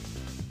team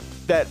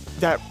that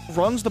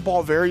runs the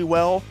ball very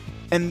well,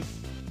 and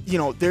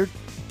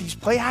these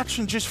play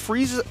action just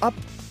freezes up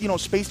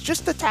space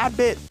just a tad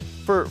bit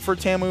for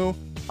Tamu,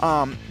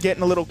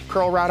 getting a little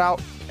curl route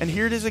out, and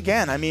here it is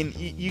again. I mean,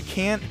 you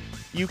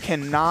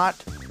cannot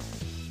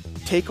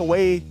take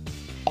away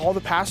all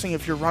the passing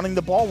if you're running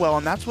the ball well,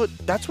 and that's what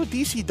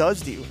DC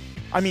does to you.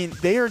 I mean,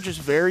 they are just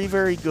very,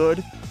 very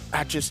good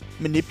at just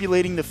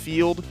manipulating the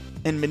field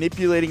and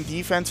manipulating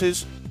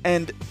defenses,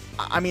 and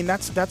I mean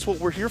that's what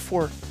we're here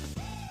for.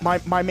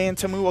 My man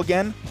Tamu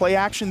again, play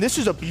action. This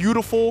is a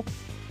beautiful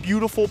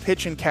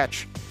pitch and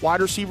catch. Wide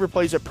receiver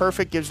plays it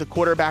perfect, gives the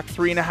quarterback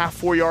 3.5,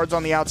 4 yards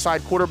on the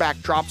outside. Quarterback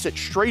drops it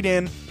straight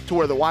in to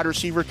where the wide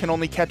receiver can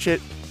only catch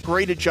it.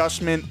 Great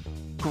adjustment,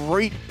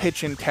 great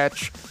pitch and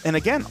catch. And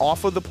again,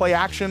 off of the play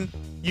action,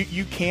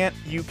 you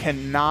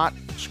cannot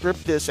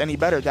script this any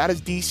better. That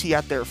is DC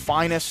at their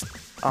finest.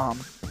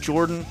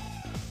 Jordan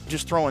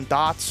just throwing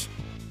dots.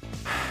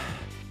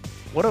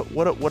 What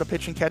a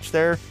pitch and catch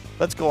there.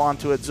 Let's go on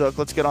to it, Zook.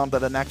 Let's get on to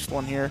the next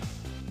one here.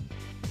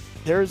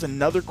 There is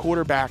another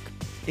quarterback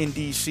in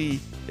DC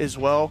as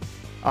well.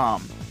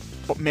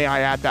 But may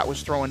I add, that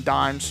was throwing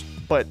dimes.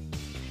 But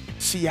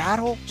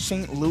Seattle,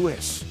 St.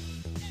 Louis,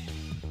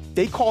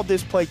 they called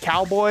this play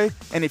Cowboy,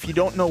 and if you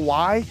don't know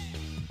why,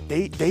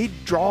 they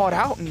draw it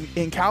out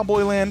in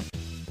Cowboy land.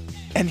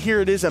 And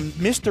here it is, a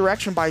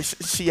misdirection by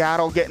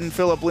Seattle, getting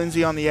Phillip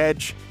Lindsay on the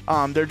edge.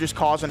 They're just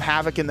causing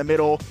havoc in the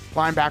middle.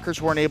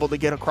 Linebackers weren't able to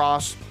get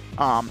across.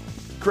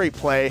 Great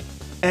play.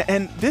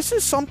 And this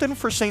is something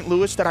for St.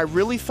 Louis that I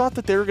really thought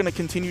that they were going to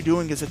continue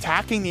doing, is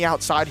attacking the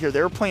outside here.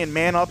 They were playing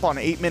man up on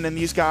 8-man in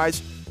these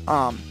guys.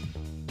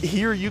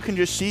 Here you can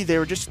just see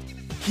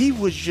he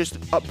was just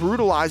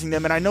brutalizing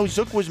them. And I know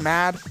Zook was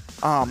mad.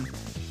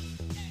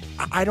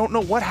 I don't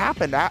know what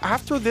happened.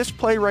 After this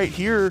play right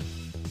here,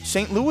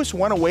 St. Louis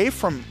went away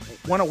from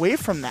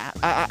that.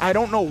 I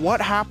don't know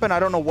what happened. I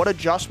don't know what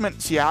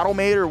adjustment Seattle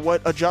made or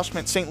what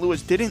adjustment St.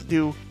 Louis didn't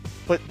do,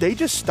 but they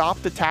just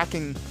stopped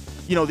attacking,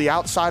 the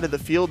outside of the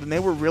field, and they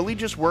were really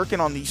just working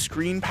on these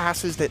screen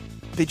passes that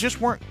they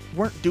just weren't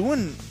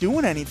doing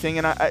anything.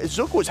 And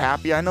Zook was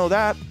happy. I know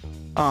that.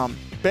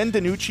 Ben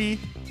DiNucci,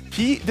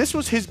 this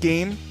was his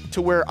game,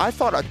 to where I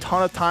thought a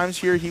ton of times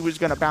here he was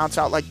going to bounce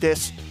out like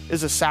this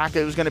as a sack.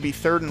 It was going to be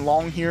 3rd and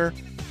long here.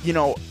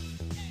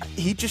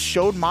 He just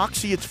showed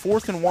moxie. It's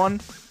 4th and 1,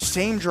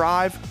 same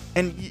drive.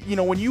 And,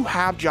 when you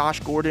have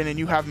Josh Gordon and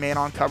you have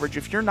man-on coverage,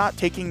 if you're not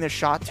taking this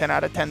shot 10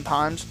 out of 10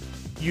 times,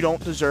 you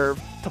don't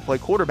deserve to play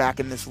quarterback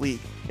in this league.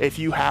 If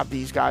you have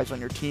these guys on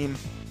your team,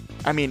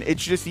 I mean,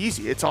 it's just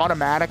easy. It's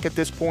automatic at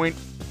this point.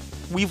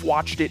 We've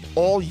watched it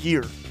all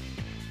year.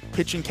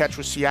 Pitch and catch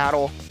with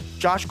Seattle.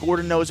 Josh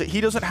Gordon knows it.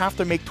 He doesn't have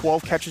to make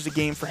 12 catches a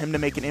game for him to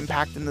make an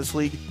impact in this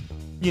league.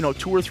 2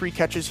 or 3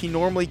 catches. He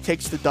normally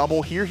takes the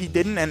double. Here he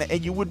didn't,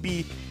 and you would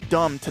be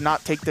dumb to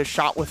not take this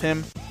shot with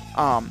him.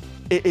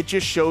 It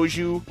just shows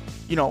you,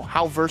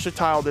 how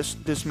versatile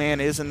this man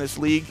is in this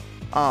league.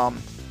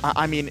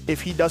 I mean,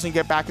 if he doesn't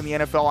get back in the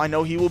NFL, I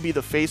know he will be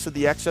the face of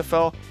the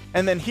XFL.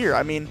 And then here,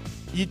 I mean,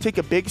 you take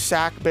a big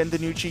sack, Ben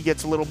DiNucci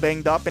gets a little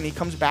banged up, and he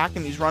comes back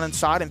and he's running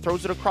side and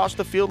throws it across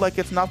the field like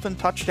it's nothing,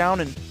 touchdown.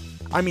 And,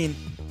 I mean,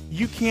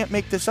 you can't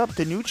make this up.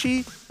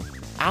 DiNucci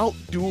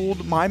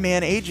out-dueled my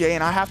man AJ,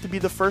 and I have to be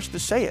the first to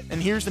say it.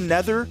 And here's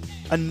another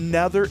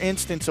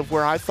instance of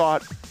where I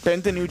thought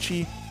Ben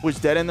DiNucci was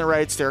dead in the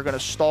rights. They were going to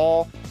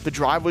stall. The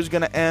drive was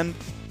going to end.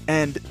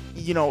 And,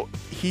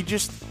 he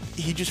just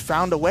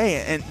found a way.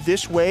 And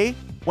this way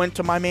went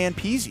to my man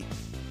Peasy.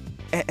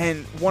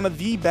 And one of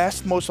the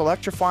best, most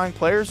electrifying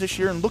players this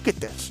year. And look at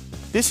this.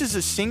 This is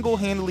a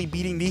single-handedly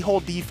beating the whole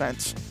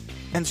defense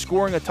and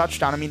scoring a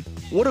touchdown. I mean,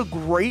 what a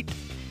great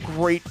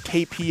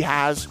tape he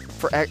has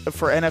for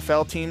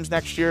NFL teams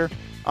next year.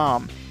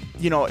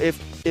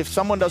 If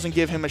someone doesn't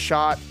give him a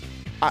shot,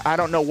 I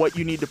don't know what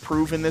you need to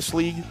prove in this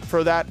league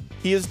for that.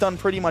 He has done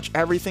pretty much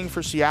everything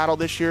for Seattle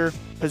this year,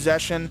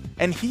 possession,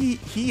 and he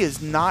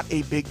is not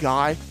a big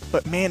guy,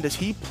 but man, does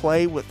he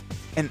play with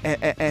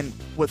and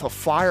with a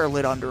fire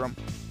lit under him.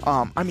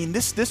 I mean,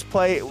 this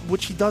play,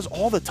 which he does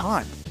all the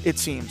time, it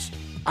seems.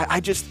 I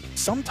just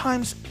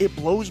sometimes it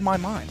blows my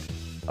mind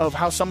of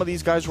how some of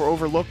these guys were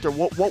overlooked, or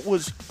what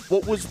was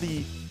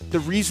the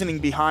reasoning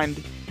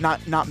behind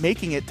not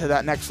making it to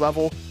that next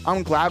level.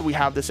 I'm glad we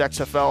have this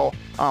XFL.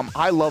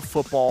 I love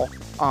football.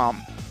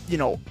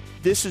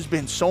 This has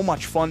been so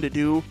much fun to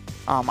do.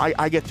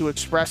 I get to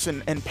express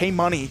and pay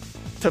money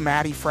to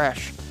Matty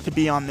Fresh to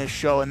be on this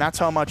show, and that's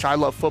how much I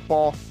love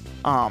football.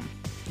 I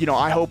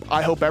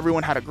hope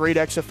everyone had a great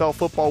XFL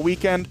football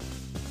weekend.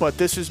 But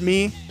this is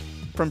me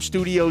from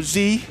Studio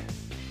Z.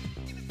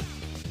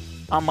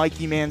 I'm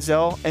Mikey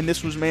Manziel, and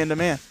this was Man to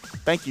Man.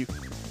 Thank you.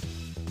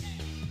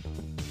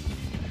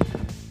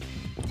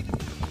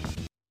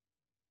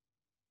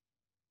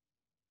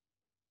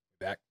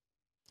 Back.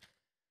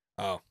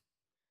 Oh,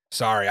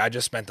 sorry. I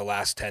just spent the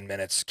last 10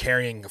 minutes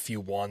carrying a few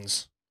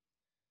ones,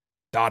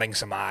 dotting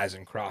some I's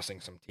and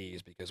crossing some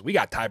T's, because we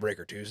got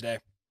Tiebreaker Tuesday.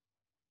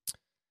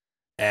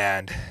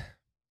 And,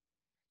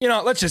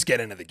 let's just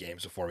get into the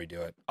games before we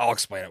do it. I'll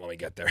explain it when we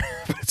get there,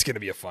 but it's going to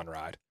be a fun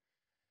ride.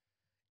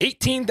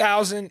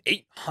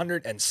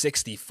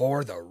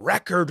 18,864, the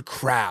record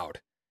crowd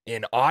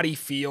in Audi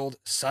Field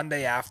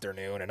Sunday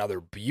afternoon.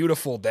 Another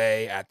beautiful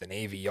day at the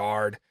Navy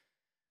Yard.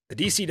 The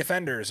DC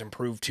Defenders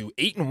improved to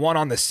 8-1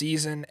 on the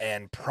season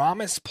and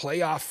promise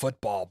playoff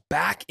football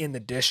back in the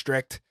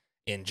district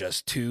in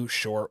just 2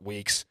 short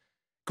weeks.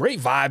 Great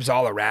vibes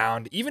all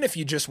around, even if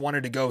you just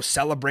wanted to go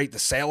celebrate the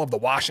sale of the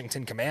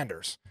Washington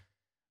Commanders.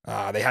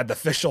 They had the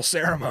official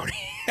ceremony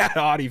at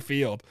Audi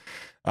Field,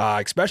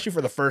 especially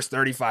for the first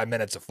 35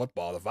 minutes of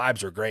football. The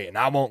vibes were great, and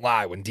I won't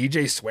lie, when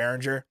DJ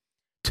Swearinger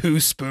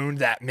 2-spooned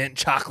that mint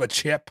chocolate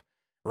chip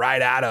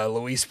right out of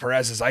Luis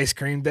Perez's ice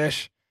cream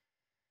dish,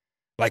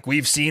 like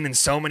we've seen in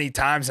so many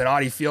times in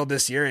Audi Field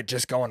this year, it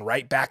just going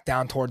right back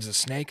down towards the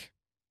snake.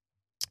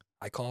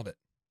 I called it.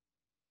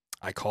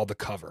 I called the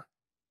cover.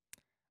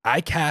 I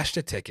cashed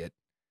a ticket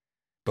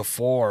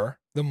before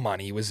the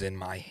money was in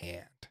my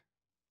hand.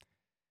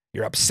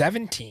 You're up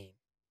 17.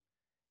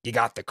 You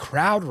got the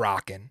crowd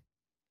rocking.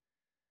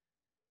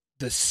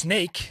 The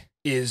snake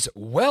is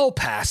well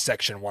past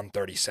section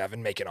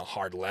 137, making a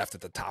hard left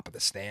at the top of the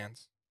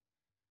stands.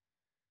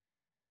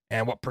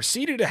 And what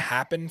proceeded to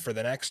happen for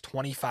the next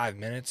 25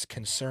 minutes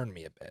concerned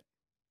me a bit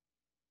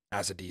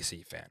as a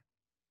DC fan.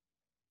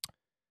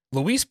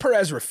 Luis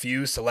Perez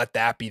refused to let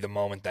that be the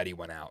moment that he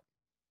went out.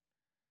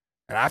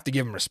 And I have to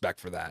give him respect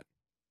for that.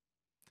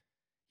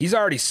 He's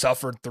already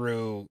suffered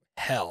through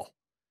hell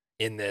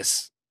in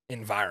this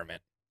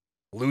environment,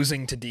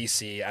 losing to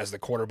DC as the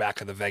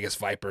quarterback of the Vegas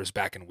Vipers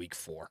back in week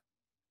 4,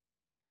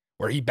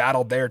 where he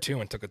battled there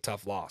too and took a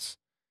tough loss.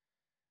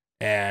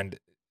 And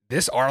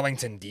this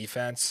Arlington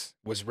defense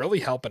was really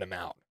helping him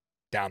out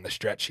down the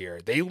stretch here.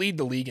 They lead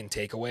the league in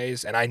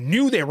takeaways, and I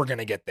knew they were going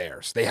to get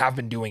theirs. They have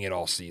been doing it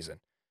all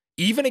season.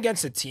 Even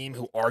against a team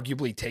who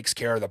arguably takes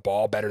care of the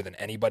ball better than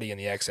anybody in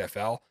the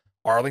XFL,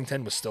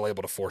 Arlington was still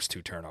able to force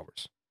 2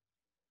 turnovers.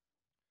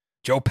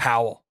 Joe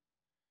Powell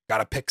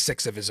got a pick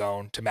 6 of his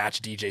own to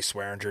match DJ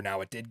Swearinger.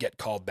 Now, it did get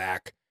called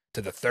back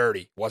to the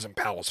 30. Wasn't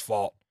Powell's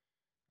fault.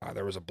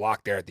 There was a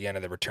block there at the end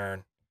of the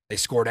return. They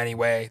scored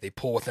anyway. They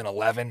pull within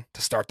 11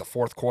 to start the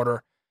 4th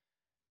quarter.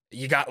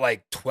 You got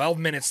like 12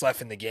 minutes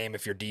left in the game.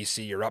 If you're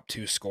DC, you're up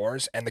 2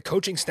 scores. And the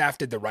coaching staff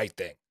did the right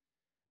thing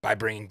by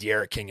bringing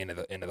De'Aaron King into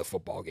the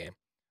football game.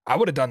 I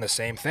would have done the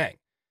same thing.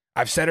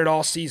 I've said it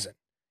all season.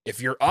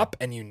 If you're up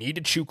and you need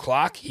to chew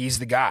clock, he's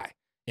the guy.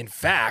 In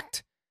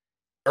fact,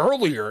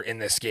 earlier in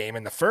this game,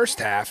 in the first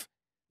half,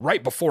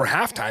 right before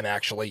halftime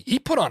actually, he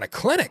put on a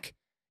clinic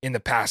in the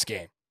pass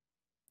game.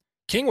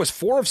 King was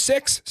 4 of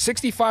 6,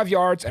 65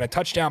 yards, and a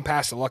touchdown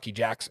pass to Lucky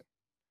Jackson.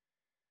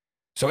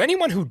 So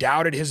anyone who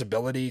doubted his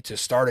ability to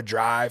start a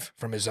drive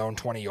from his own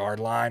 20-yard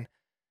line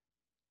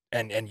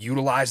and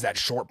utilize that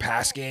short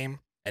pass game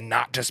and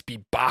not just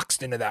be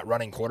boxed into that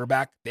running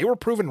quarterback, they were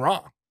proven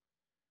wrong.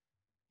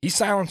 He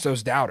silenced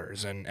those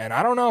doubters, and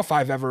I don't know if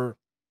I've ever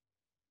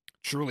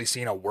truly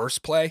seen a worse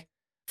play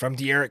from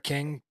De'Aaron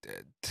King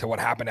to what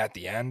happened at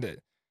the end.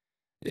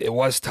 It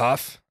was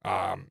tough.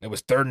 It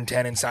was 3rd and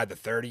 10 inside the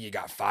 30. You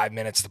got 5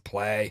 minutes to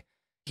play.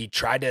 He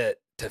tried to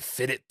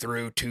fit it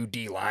through 2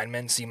 D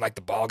linemen. Seemed like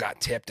the ball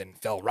got tipped and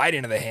fell right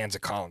into the hands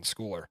of Colin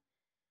Schooler.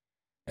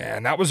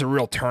 And that was a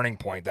real turning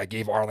point that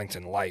gave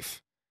Arlington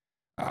life.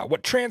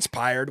 What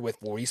transpired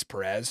with Luis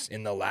Perez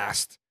in the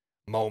last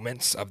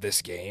moments of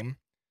this game,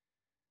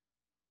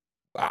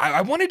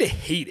 I wanted to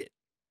hate it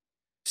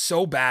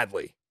so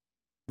badly,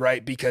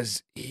 right?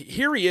 Because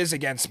here he is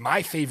against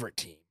my favorite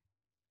team.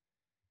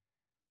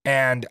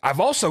 And I've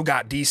also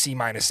got DC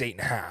minus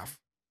 8.5.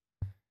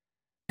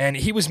 And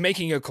he was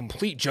making a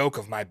complete joke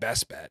of my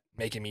best bet,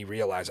 making me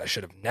realize I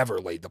should have never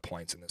laid the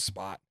points in this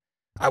spot.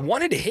 I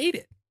wanted to hate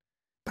it,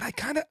 but I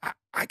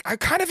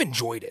kind of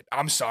enjoyed it.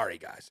 I'm sorry,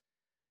 guys.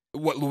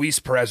 What Luis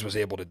Perez was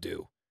able to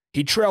do.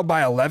 He trailed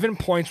by 11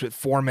 points with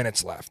 4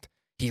 minutes left.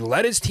 He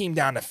led his team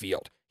down the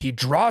field. He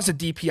draws a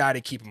DPI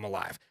to keep him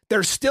alive.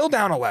 They're still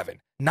down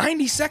 11.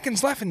 90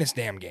 seconds left in this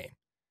damn game.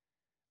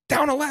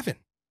 Down 11.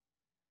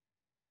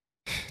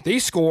 They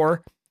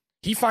score.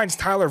 He finds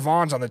Tyler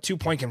Vaughns on the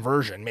 2-point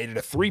conversion, made it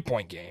a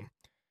 3-point game.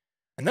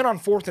 And then on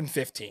 4th and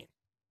 15.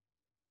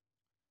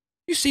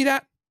 You see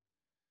that?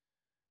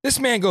 This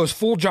man goes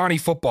full Johnny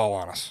Football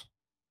on us.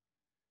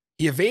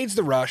 He evades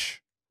the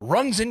rush,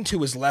 runs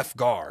into his left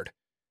guard,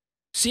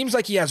 seems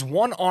like he has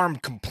one arm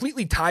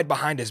completely tied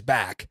behind his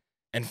back,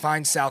 and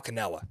finds Sal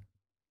Cannella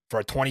for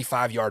a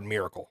 25-yard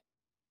miracle.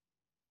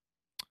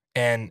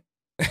 And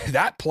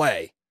that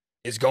play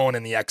is going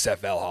in the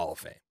XFL Hall of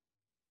Fame.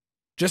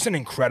 Just an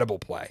incredible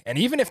play. And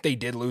even if they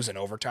did lose in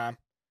overtime,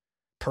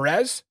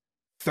 Perez,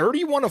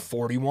 31 of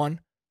 41,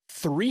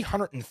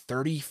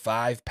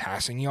 335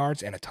 passing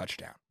yards, and a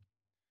touchdown.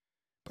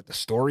 But the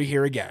story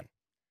here again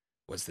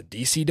was the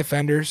DC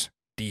defenders'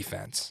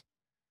 defense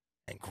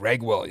and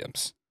Greg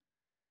Williams.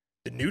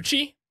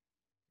 DiNucci,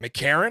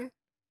 McCarron,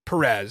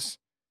 Perez,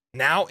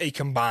 now a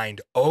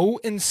combined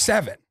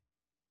 0-7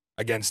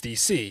 against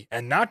DC.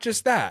 And not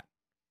just that,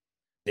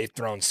 they've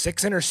thrown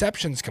 6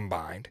 interceptions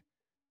combined.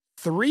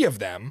 3 of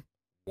them,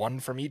 1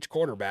 from each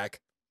quarterback,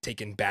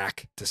 taken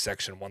back to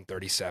section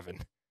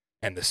 137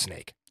 and the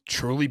snake.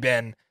 Truly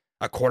been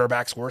a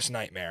quarterback's worst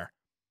nightmare.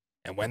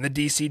 And when the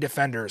DC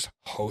defenders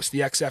host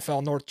the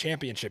XFL North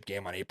Championship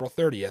game on April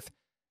 30th,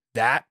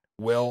 that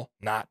will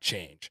not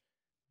change.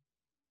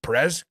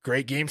 Perez,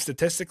 great game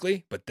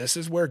statistically, but this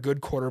is where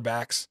good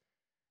quarterbacks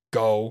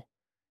go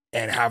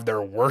and have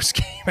their worst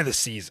game of the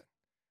season,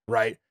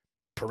 right?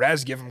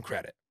 Perez, give him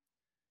credit.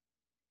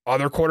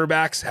 Other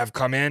quarterbacks have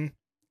come in.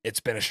 It's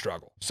been a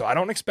struggle. So I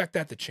don't expect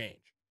that to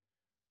change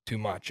too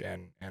much.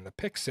 And the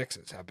pick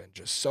sixes have been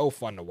just so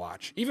fun to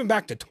watch. Even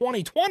back to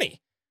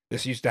 2020,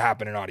 this used to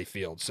happen in Audi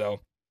Field. So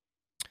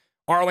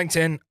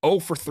Arlington, 0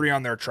 for 3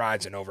 on their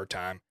tries in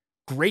overtime.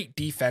 Great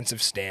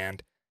defensive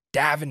stand.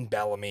 Davin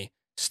Bellamy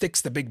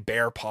sticks the big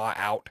bear paw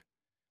out.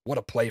 What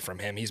a play from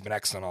him. He's been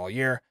excellent all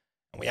year.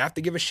 And we have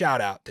to give a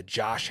shout out to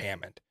Josh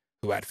Hammond,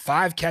 who had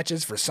 5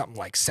 catches for something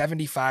like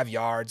 75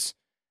 yards,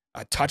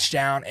 a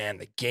touchdown, and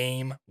the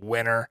game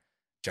winner.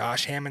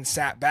 Josh Hammond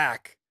sat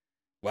back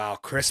while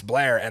Chris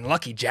Blair and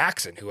Lucky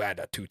Jackson, who had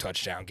a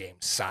 2-touchdown game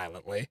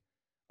silently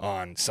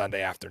on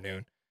Sunday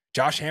afternoon,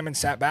 Josh Hammond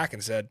sat back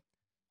and said,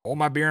 hold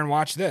my beer and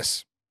watch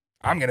this.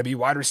 I'm going to be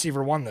wide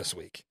receiver 1 this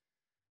week.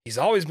 He's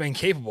always been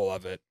capable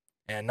of it,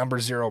 and number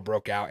 0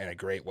 broke out in a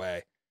great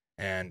way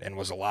and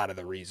was a lot of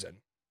the reason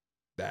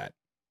that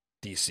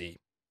DC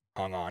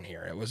hung on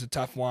here. It was a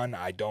tough one.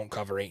 I don't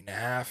cover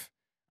 8.5.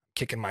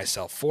 Kicking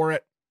myself for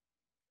it.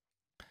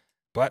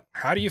 But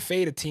how do you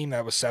fade a team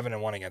that was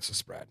 7-1 against the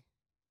spread?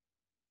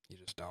 You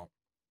just don't.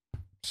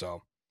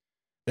 So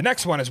the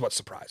next one is what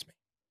surprised me.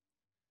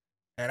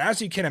 And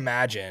as you can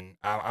imagine,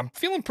 I'm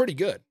feeling pretty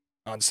good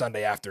on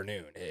Sunday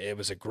afternoon. It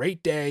was a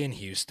great day in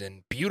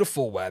Houston,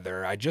 beautiful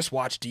weather. I just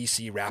watched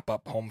DC wrap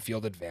up home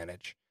field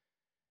advantage.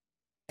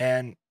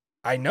 And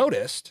I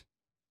noticed,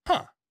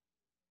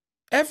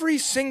 every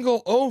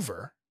single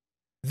over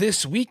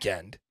this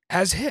weekend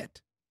has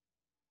hit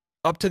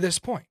up to this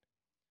point.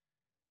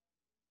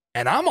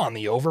 And I'm on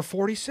the over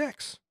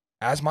 46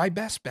 as my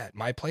best bet,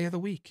 my play of the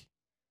week.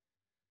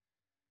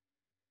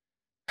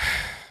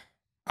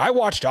 I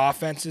watched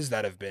offenses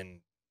that have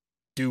been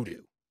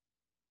doo-doo,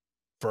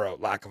 for a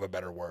lack of a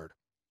better word.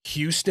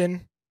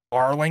 Houston,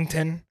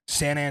 Arlington,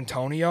 San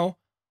Antonio,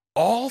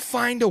 all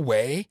find a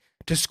way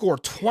to score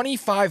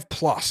 25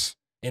 plus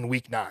in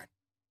week 9.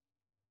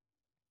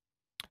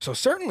 So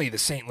certainly the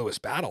St. Louis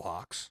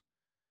Battlehawks,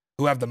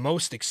 who have the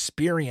most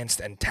experienced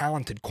and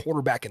talented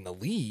quarterback in the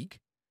league,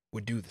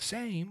 would do the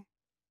same.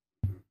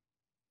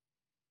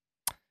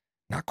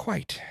 Not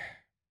quite.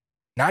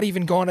 Not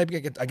even going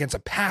against a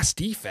pass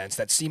defense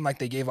that seemed like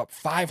they gave up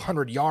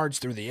 500 yards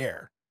through the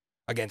air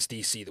against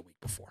DC the week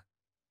before.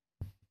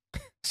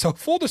 So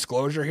full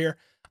disclosure here,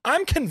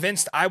 I'm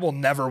convinced I will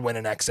never win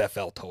an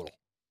XFL total.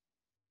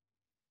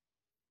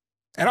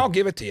 And I'll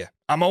give it to you.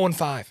 I'm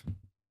 0-5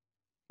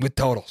 with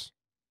totals.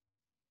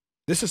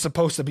 This is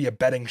supposed to be a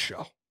betting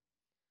show.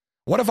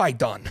 What have I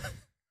done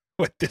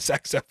with this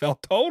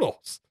XFL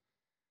totals?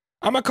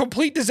 I'm a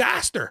complete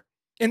disaster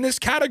in this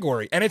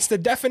category. And it's the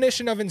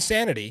definition of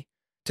insanity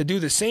to do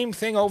the same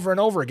thing over and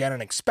over again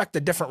and expect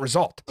a different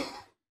result.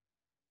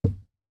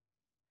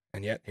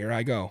 And yet, here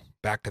I go,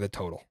 back to the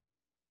total.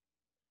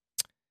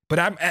 But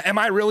am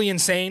I really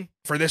insane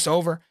for this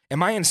over?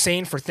 Am I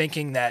insane for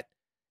thinking that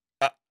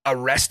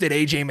arrested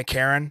A.J.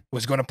 McCarron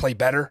was going to play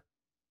better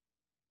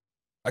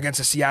against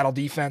a Seattle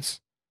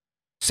defense?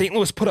 St.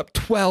 Louis put up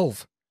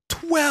 12.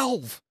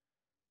 12!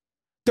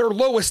 Their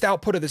lowest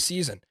output of the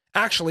season.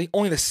 Actually,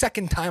 only the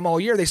second time all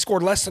year they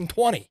scored less than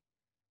 20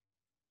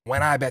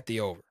 when I bet the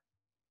over.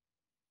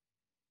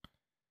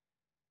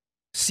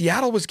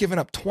 Seattle was giving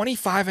up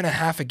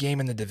 25.5 a game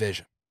in the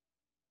division.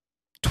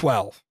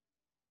 12.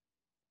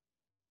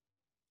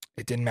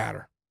 It didn't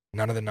matter.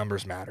 None of the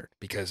numbers mattered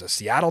because a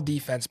Seattle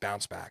defense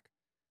bounced back.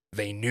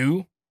 They knew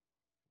it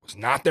was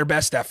not their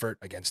best effort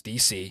against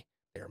DC.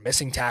 They were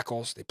missing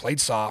tackles. They played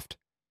soft.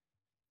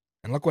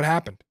 And look what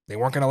happened. They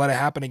weren't going to let it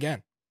happen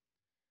again.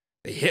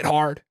 They hit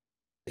hard.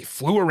 They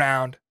flew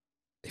around.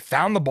 They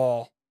found the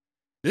ball.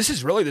 This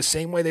is really the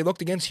same way they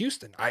looked against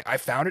Houston. I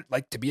found it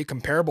like to be a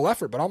comparable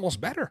effort, but almost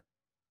better.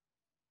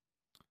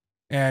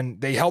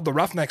 And they held the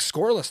Roughnecks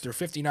scoreless through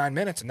 59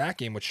 minutes in that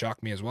game, which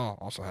shocked me as well.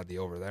 Also had the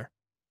over there.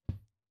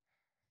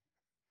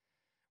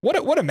 What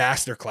a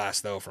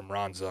masterclass, though, from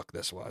Ron Zook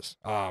this was.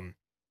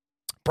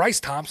 Bryce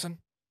Thompson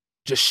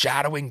just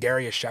shadowing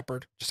Darius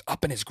Shepard, just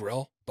up in his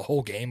grill the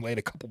whole game, laid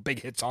a couple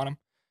big hits on him.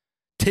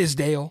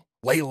 Tisdale,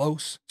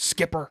 Lalos,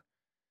 Skipper,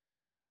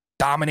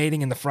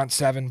 dominating in the front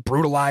 7,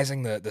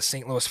 brutalizing the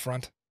St. Louis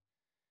front.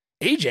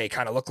 AJ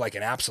kind of looked like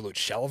an absolute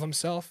shell of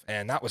himself,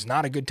 and that was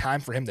not a good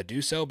time for him to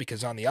do so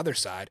because on the other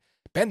side,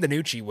 Ben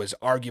DiNucci was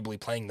arguably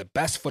playing the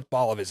best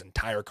football of his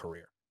entire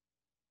career.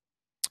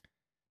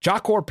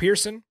 Jahcour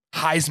Pearson,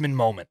 Heisman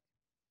moment.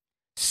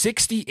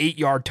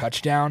 68-yard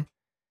touchdown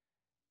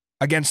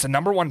against the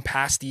number 1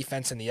 pass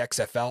defense in the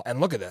XFL, and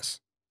look at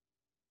this.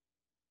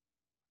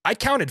 I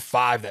counted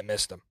 5 that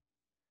missed him.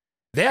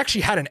 They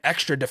actually had an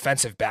extra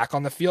defensive back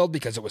on the field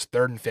because it was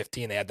 3rd and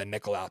 15. They had the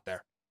nickel out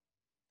there.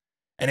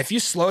 And if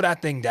you slow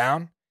that thing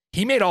down,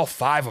 he made all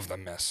 5 of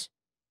them miss.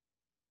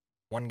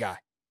 One guy.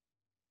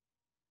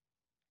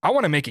 I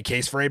want to make a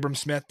case for Abram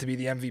Smith to be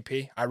the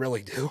MVP. I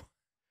really do.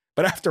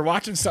 But after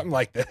watching something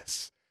like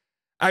this,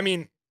 I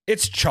mean,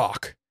 it's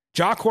chalk.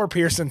 Jahcour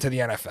Pearson to the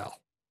NFL.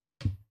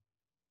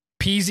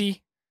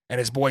 Peasy and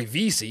his boy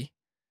VC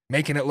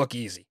making it look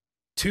easy.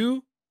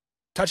 2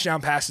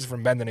 touchdown passes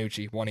from Ben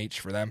DiNucci, 1 each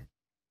for them.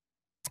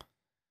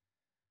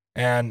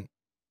 And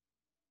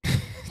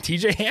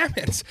TJ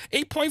Hammonds,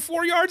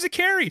 8.4 yards a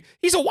carry.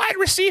 He's a wide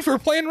receiver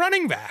playing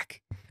running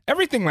back.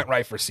 Everything went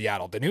right for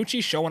Seattle.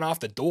 DiNucci showing off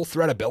the dual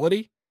threat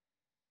ability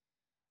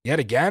yet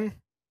again,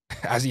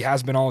 as he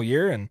has been all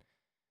year.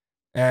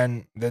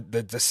 And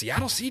the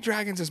Seattle Sea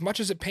Dragons, as much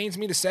as it pains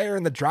me to say, are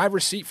in the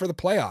driver's seat for the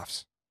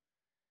playoffs.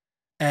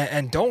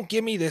 And don't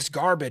give me this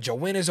garbage. A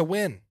win is a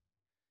win.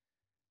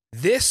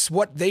 This,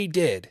 what they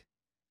did,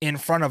 in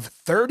front of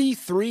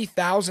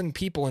 33,000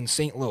 people in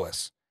St.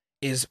 Louis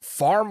is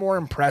far more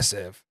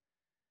impressive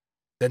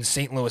than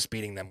St. Louis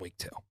beating them week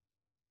 2.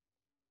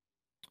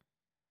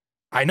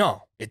 I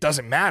know it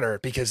doesn't matter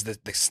because the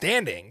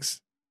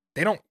standings,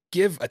 they don't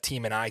give a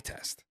team an eye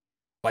test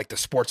like the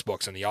sports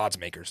books and the odds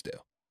makers do.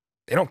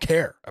 They don't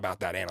care about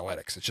that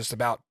analytics. It's just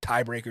about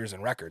tiebreakers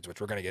and records, which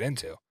we're going to get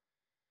into.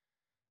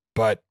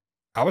 But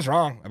I was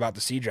wrong about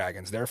the Sea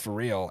Dragons. They're for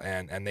real,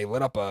 and they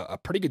lit up a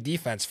pretty good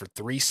defense for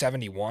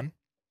 371.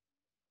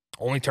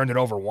 Only turned it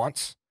over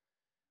once.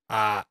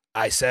 I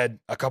said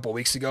a couple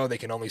weeks ago they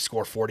can only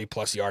score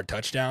 40-plus yard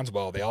touchdowns.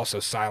 Well, they also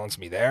silenced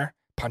me there,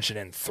 punching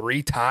in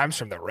 3 times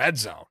from the red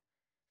zone.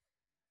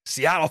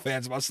 Seattle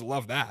fans must have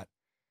loved that.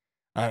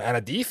 And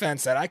a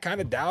defense that I kind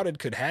of doubted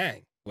could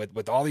hang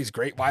with all these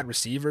great wide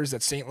receivers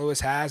that St.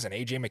 Louis has and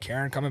A.J.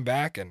 McCarron coming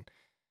back.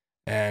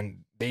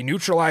 And they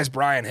neutralized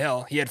Brian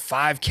Hill. He had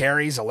 5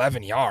 carries,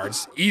 11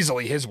 yards,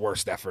 easily his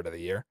worst effort of the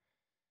year.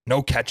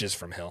 No catches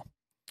from Hill.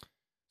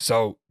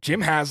 So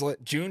Jim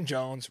Haslett, June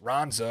Jones,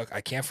 Ron Zook,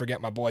 I can't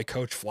forget my boy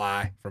Coach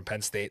Fly from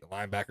Penn State, the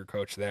linebacker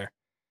coach there.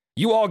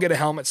 You all get a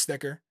helmet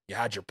sticker. You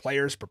had your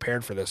players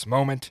prepared for this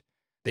moment.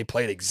 They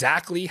played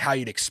exactly how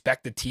you'd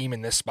expect a team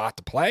in this spot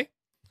to play.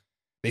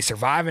 They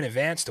survive and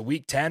advance to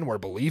week 10 where,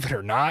 believe it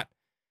or not,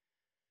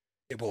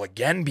 it will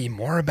again be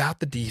more about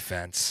the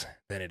defense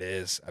than it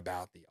is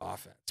about the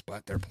offense.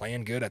 But they're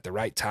playing good at the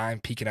right time,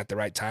 peaking at the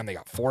right time. They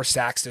got 4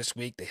 sacks this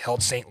week. They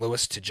held St.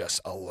 Louis to just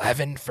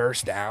 11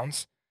 first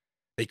downs.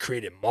 They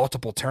created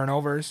multiple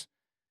turnovers.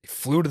 They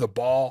flew to the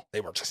ball. They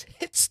were just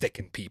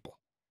hit-sticking people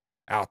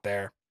out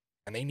there,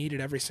 and they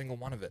needed every single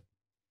one of it.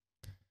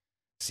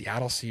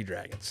 Seattle Sea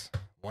Dragons,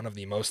 one of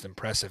the most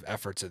impressive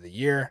efforts of the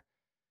year.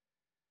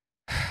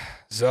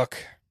 Zook,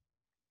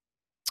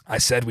 I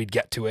said we'd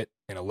get to it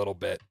in a little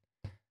bit.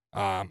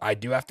 I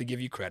do have to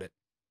give you credit.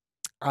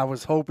 I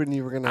was hoping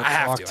you were going to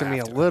talk to me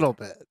a little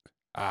bit.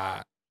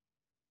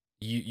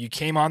 You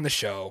came on the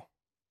show,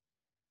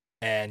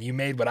 and you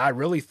made what I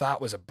really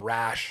thought was a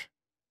brash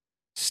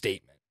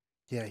statement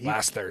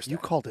last Thursday. You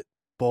called it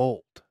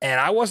bold. And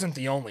I wasn't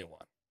the only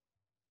one.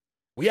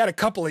 We had a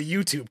couple of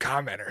YouTube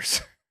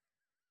commenters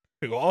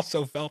who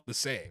also felt the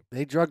same.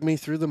 They dragged me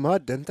through the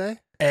mud, didn't they?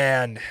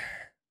 And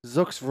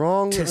Zook's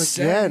wrong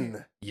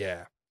again.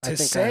 To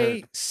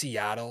say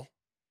Seattle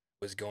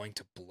was going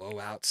to blow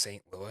out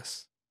St.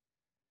 Louis,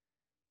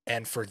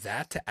 and for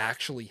that to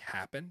actually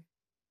happen,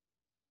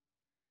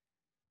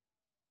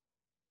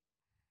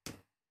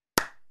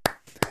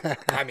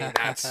 I mean,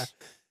 that's...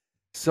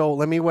 So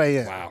let me weigh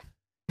in. Wow.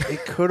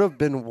 It could have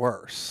been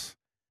worse.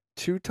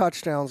 2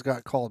 touchdowns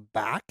got called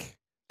back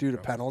due to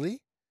penalty.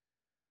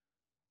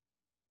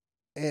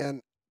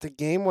 And the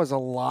game was a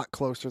lot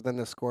closer than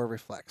the score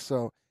reflects.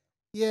 So,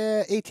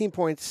 yeah, 18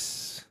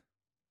 points.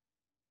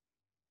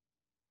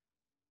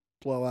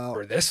 Blowout.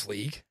 For this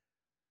league.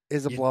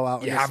 Is a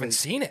blowout. You haven't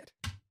seen it.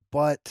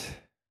 But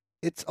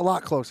it's a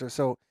lot closer.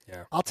 So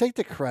yeah. I'll take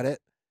the credit,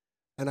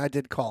 and I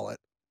did call it.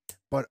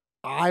 But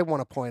I want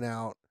to point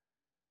out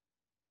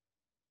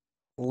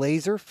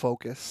laser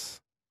focus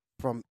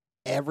from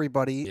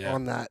everybody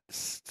on that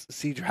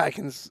Sea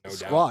Dragons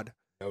squad.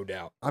 No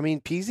doubt. I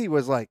mean, Peasy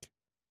was like,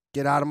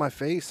 "Get out of my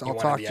face! I'll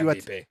talk to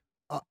you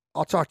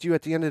I'll talk to you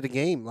at the end of the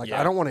game. Like,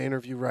 I don't want to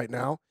interview right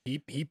now."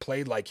 He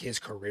played like his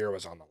career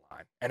was on the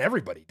line, and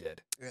everybody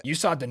did. Yeah. You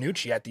saw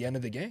Danucci at the end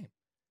of the game.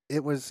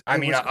 It was. I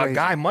mean, a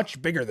guy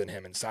much bigger than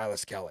him and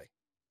Silas Kelly.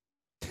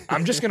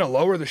 I'm just gonna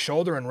lower the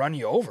shoulder and run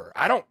you over.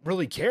 I don't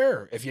really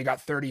care if you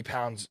got 30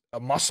 pounds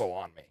of muscle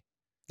on me.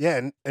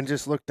 Yeah, and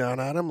just look down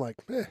at him like,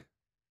 eh.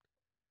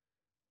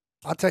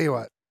 I'll tell you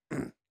what,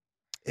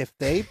 if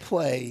they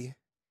play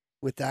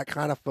with that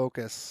kind of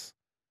focus,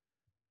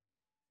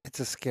 it's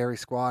a scary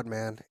squad,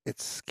 man.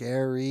 It's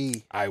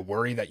scary. I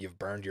worry that you've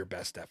burned your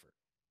best effort.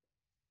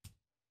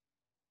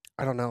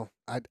 I don't know.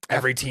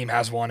 Every team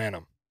has one in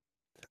them.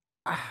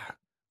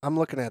 I'm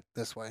looking at it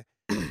this way.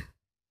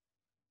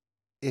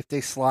 If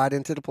they slide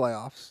into the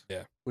playoffs,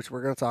 which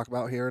we're going to talk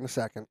about here in a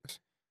second.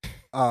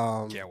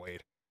 Can't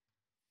wait.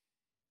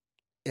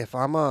 If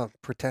I'm a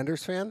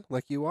Pretenders fan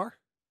like you are,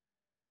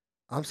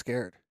 I'm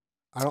scared.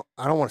 I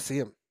don't want to see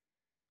them.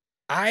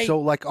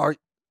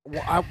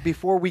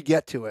 Before we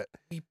get to it,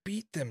 we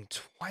beat them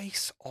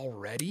twice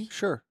already.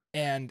 Sure.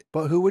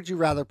 But who would you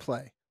rather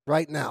play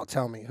right now?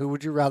 Tell me, who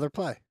would you rather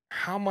play?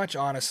 How much,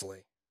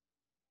 honestly?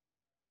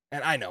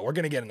 And I know we're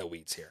going to get in the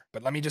weeds here,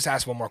 but let me just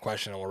ask one more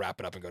question and we'll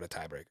wrap it up and go to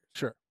tiebreakers.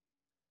 Sure.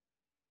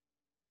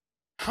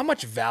 How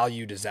much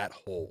value does that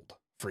hold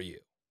for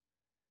you?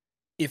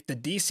 If the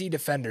DC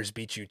Defenders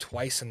beat you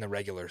twice in the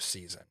regular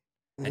season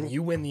and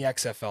you win the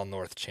XFL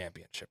North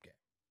championship game,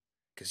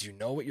 because you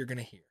know what you're going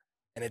to hear.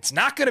 And it's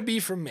not going to be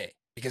from me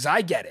because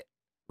I get it,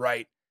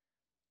 right?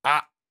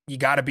 You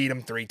got to beat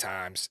them 3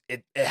 times.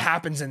 It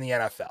happens in the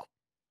NFL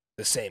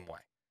the same way.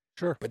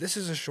 Sure. But this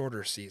is a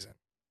shorter season.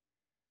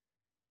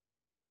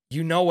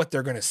 You know what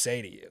they're going to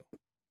say to you.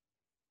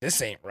 This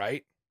ain't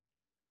right.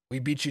 We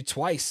beat you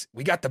twice.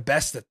 We got the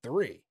best of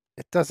 3.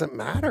 It doesn't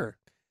matter.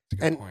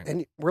 That's a good point.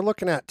 And we're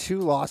looking at 2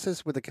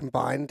 losses with a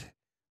combined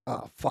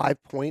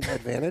 5-point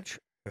advantage.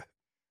 I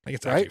think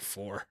it's Right? actually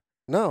 4.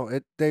 No,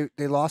 they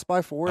lost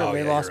by 4 and Oh, they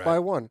yeah, you're lost by right.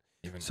 1.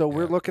 Even, So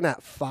we're yeah. looking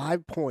at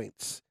 5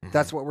 points. Mhm.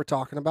 That's what we're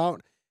talking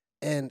about.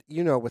 And,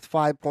 you know, with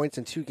 5 points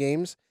in 2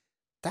 games,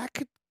 that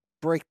could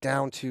break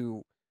down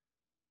to,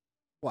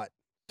 what,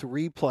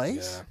 3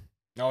 plays? Yeah.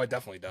 No, it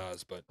definitely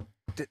does, but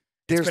Th- it's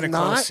there's been a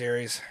not- close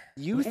series.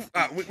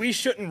 We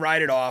shouldn't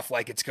write it off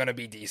like it's going to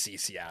be DC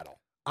Seattle.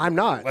 I'm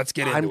not. Let's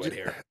get into it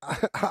here.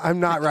 I'm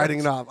not writing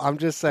it off. I'm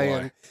just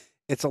saying Boy.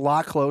 it's a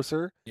lot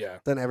closer Yeah.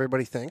 than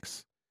everybody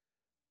thinks.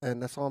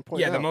 And that's all I'm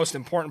pointing Yeah, the out. most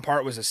important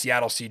part was the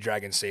Seattle Sea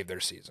Dragons saved their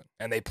season.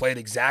 And they played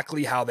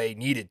exactly how they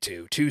needed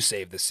to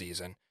save the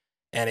season.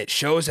 And it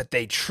shows that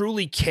they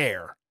truly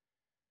care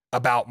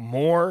about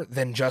more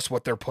than just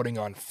what they're putting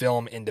on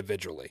film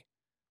individually,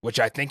 which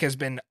I think has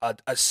been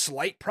a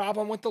slight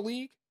problem with the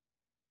league.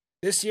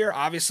 This year,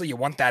 obviously, you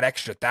want that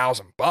extra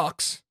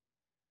 $1,000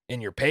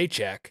 in your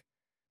paycheck,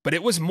 but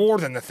it was more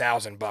than the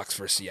 $1,000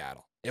 for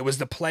Seattle. It was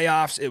the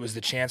playoffs. It was the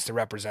chance to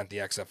represent the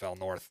XFL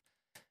North.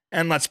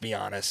 And let's be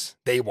honest,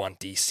 they want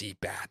DC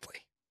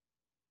badly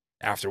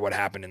after what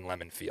happened in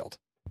Lemon Field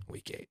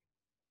week 8.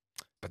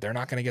 But they're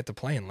not going to get to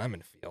play in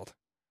Lemon Field.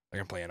 They're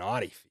going to play in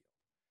Audi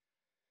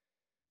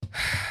Field.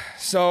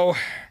 So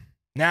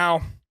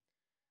now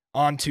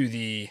on to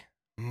the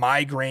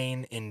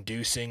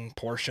migraine-inducing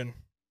portion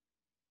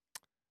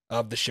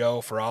of the show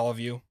for all of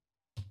you.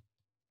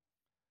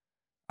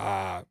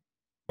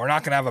 We're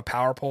not going to have a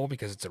power poll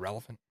because it's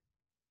irrelevant.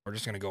 We're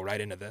just going to go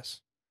right into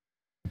this.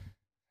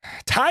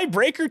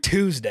 Tiebreaker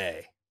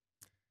Tuesday.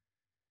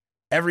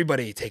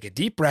 Everybody take a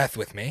deep breath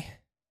with me.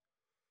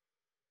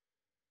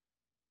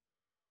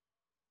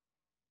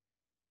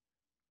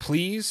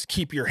 Please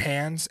keep your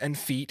hands and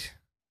feet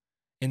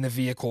in the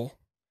vehicle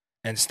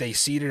and stay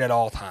seated at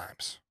all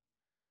times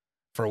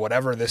for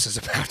whatever this is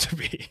about to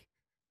be.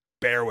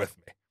 Bear with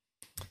me.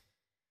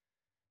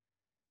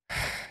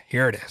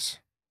 Here it is.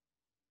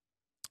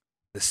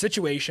 The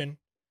situation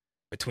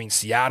between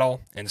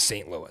Seattle and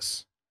St.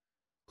 Louis,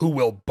 who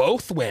will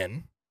both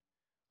win,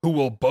 who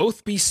will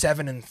both be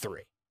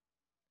 7-3,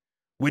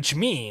 which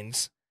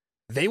means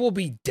they will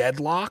be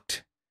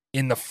deadlocked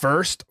in the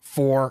first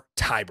 4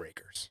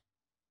 tiebreakers.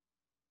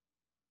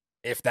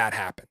 If that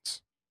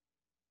happens.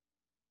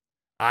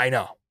 I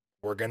know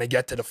we're going to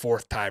get to the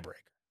 4th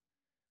tiebreaker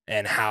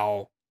and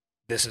how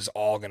this is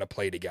all going to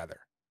play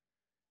together.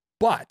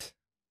 But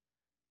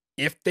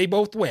if they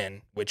both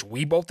win, which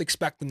we both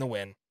expect them to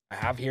win, I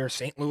have here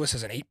St. Louis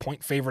as an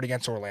 8-point favorite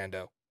against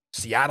Orlando.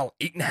 Seattle,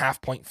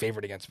 8.5-point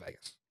favorite against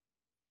Vegas.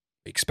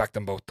 We expect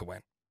them both to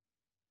win.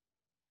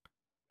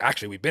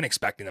 Actually, we've been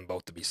expecting them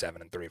both to be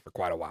 7-3 for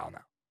quite a while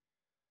now.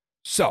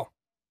 So,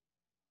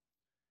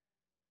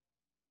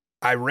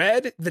 I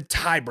read the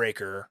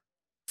tiebreaker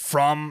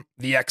from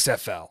the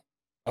XFL,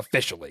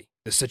 officially,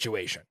 the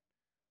situation.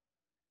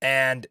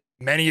 And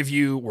many of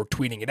you were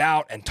tweeting it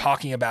out and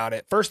talking about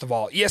it. First of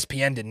all,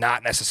 ESPN did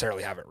not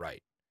necessarily have it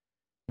right.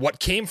 What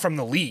came from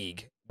the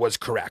league was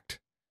correct,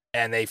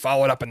 and they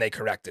followed up and they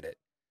corrected it.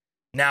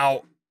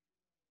 Now,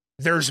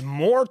 there's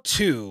more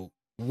to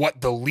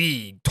what the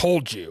league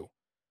told you,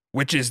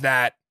 which is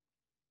that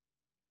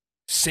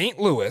St.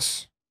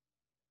 Louis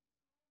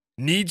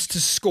needs to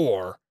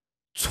score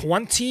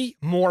 20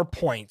 more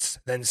points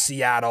than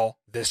Seattle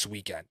this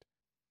weekend.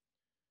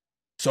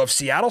 So if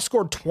Seattle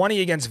scored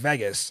 20 against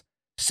Vegas,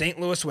 St.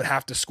 Louis would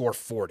have to score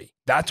 40.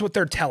 That's what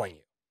they're telling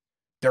you.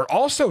 They're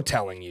also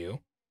telling you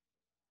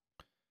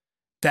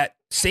that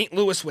St.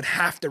 Louis would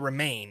have to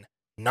remain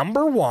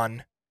number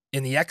 1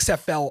 in the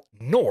XFL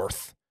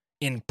North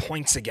in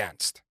points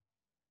against,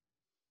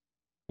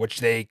 which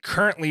they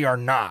currently are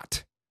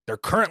not. They're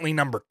currently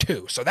number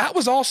 2. So that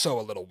was also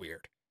a little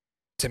weird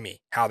to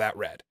me, how that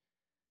read.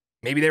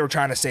 Maybe they were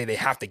trying to say they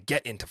have to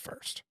get into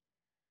first.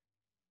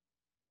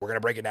 We're going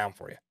to break it down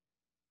for you.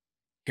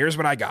 Here's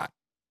what I got,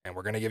 and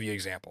we're going to give you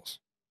examples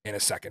in a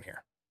second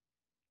here.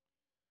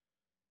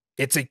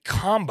 It's a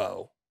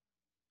combo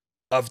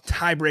of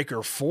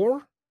tiebreaker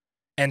 4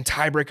 and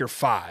tiebreaker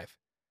 5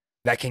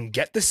 that can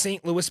get the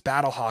St. Louis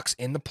Battlehawks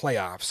in the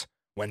playoffs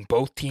when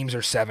both teams are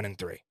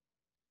 7-3.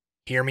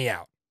 Hear me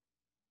out.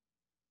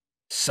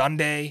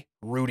 Sunday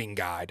rooting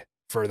guide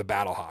for the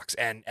Battlehawks.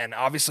 And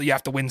obviously you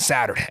have to win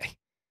Saturday.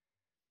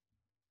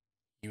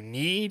 You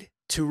need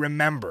to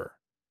remember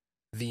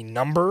the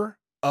number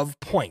of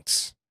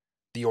points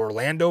the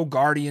Orlando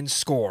Guardians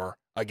score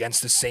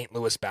against the St.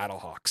 Louis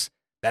Battlehawks.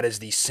 That is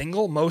the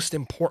single most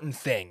important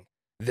thing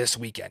this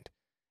weekend.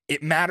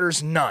 It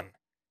matters none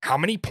how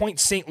many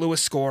points St.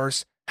 Louis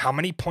scores, how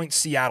many points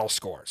Seattle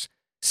scores.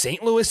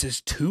 St. Louis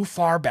is too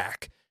far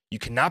back. You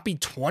cannot be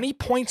 20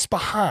 points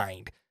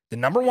behind the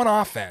number 1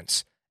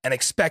 offense and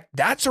expect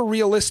that's a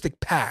realistic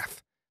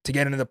path to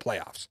get into the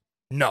playoffs.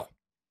 No,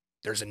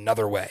 there's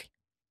another way.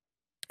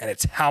 And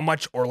it's how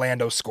much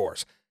Orlando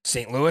scores.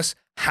 St. Louis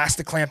has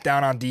to clamp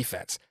down on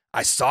defense.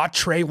 I saw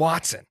Trey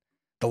Watson,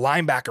 the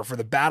linebacker for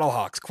the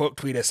Battlehawks, quote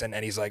tweet us, and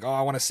he's like, oh,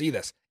 I want to see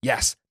this.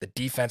 Yes, the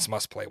defense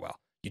must play well.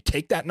 You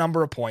take that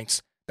number of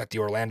points that the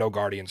Orlando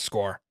Guardians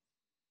score,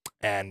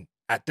 and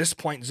At this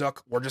point,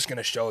 Zook, we're just going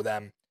to show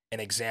them an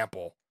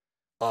example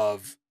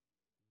of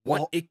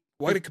what it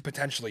could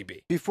potentially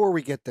be. Before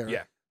we get there,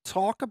 Yeah.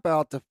 talk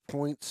about the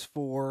points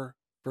for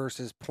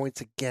versus points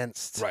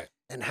against, Right.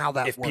 and how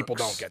that If works. people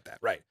don't get that,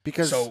 right.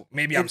 Because so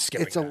maybe I'm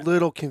skipping It's a that.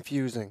 little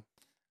confusing.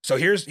 So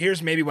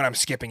here's maybe what I'm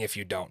skipping if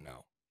you don't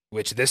know,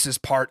 which this is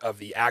part of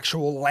the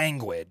actual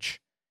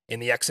language in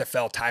the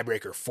XFL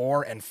Tiebreaker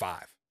 4 and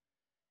 5.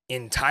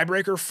 In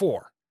Tiebreaker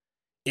 4,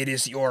 it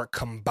is your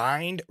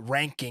combined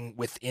ranking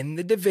within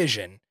the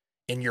division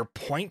in your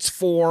points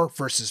for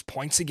versus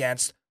points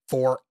against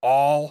for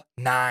all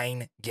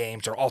 9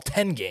 games or all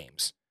 10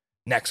 games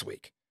next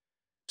week.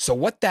 So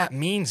what that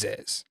means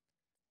is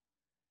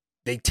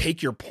they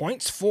take your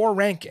points for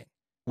ranking,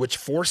 which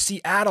for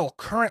Seattle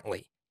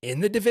currently in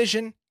the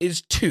division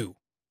is 2.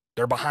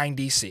 They're behind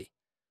DC.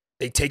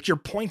 They take your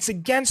points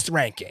against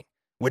ranking,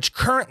 which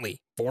currently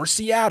for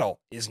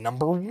Seattle is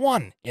number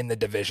 1 in the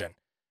division.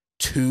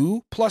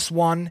 2 plus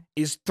 1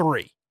 is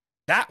 3.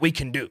 That we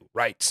can do,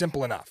 right?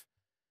 Simple enough.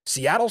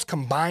 Seattle's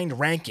combined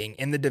ranking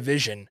in the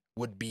division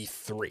would be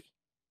 3.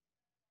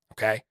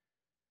 Okay?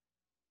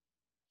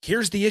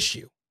 Here's the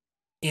issue.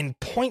 In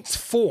points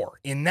for,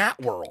 in that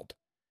world,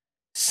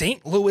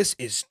 St. Louis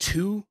is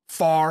too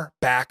far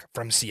back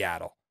from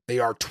Seattle. They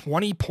are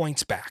 20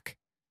 points back.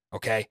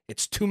 Okay?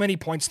 It's too many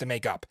points to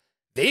make up.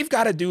 They've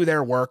got to do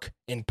their work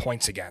in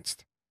points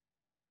against.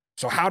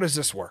 So how does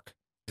this work?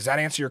 Does that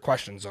answer your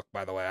question, Zook,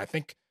 by the way? I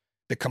think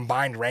the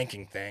combined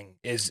ranking thing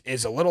is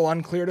a little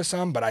unclear to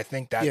some, but I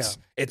think that's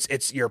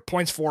it's your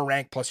points for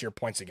rank plus your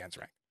points against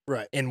rank.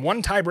 Right. In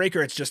one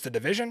tiebreaker, it's just the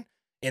division.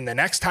 In the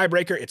next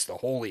tiebreaker, it's the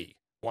whole league,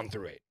 1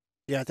 through 8.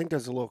 Yeah, I think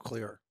that's a little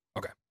clearer.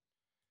 Okay.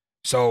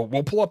 So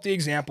we'll pull up the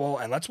example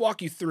and let's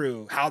walk you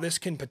through how this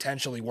can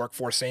potentially work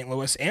for St.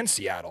 Louis and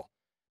Seattle,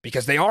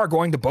 because they are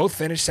going to both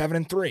finish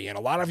 7-3. And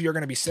a lot of you are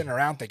going to be sitting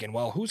around thinking,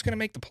 well, who's going to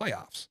make the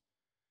playoffs?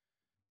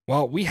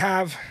 Well, we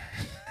have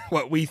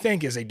what we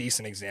think is a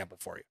decent example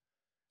for you.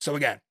 So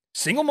again,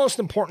 single most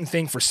important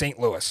thing for St.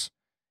 Louis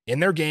in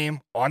their game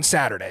on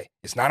Saturday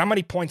is not how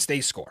many points they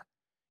score.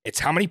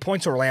 It's how many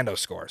points Orlando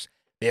scores.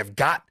 They have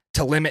got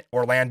to limit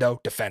Orlando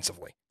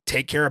defensively.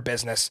 Take care of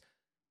business.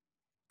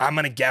 I'm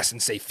going to guess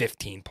and say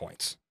 15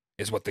 points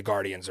is what the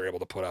Guardians are able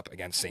to put up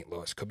against St.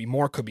 Louis. Could be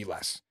more, could be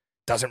less.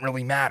 Doesn't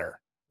really matter,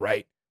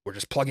 right? We're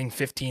just plugging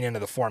 15 into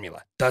the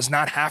formula. Does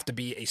not have to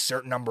be a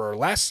certain number or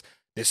less.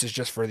 This is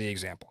just for the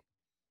example.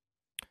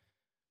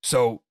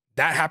 So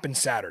that happened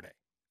Saturday.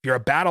 If you're a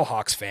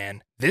Battlehawks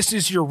fan, this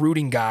is your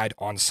rooting guide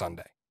on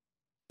Sunday.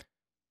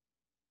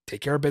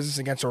 Take care of business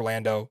against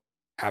Orlando.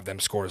 Have them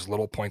score as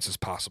little points as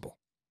possible.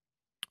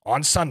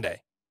 On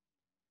Sunday,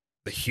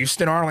 the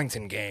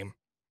Houston-Arlington game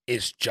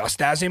is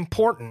just as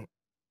important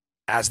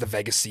as the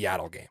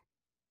Vegas-Seattle game,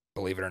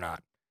 believe it or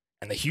not.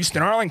 And the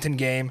Houston-Arlington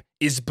game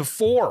is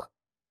before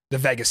the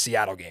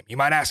Vegas-Seattle game. You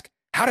might ask,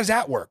 how does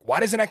that work? Why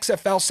does an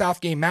XFL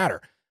South game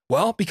matter?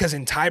 Well, because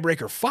in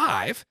Tiebreaker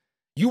 5,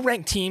 you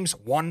rank teams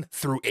 1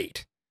 through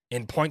 8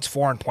 in points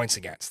for and points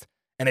against.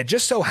 And it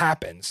just so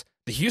happens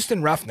the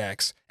Houston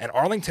Roughnecks and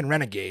Arlington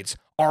Renegades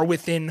are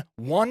within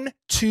 1,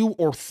 2,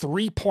 or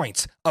 3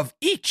 points of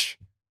each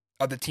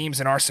of the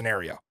teams in our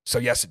scenario. So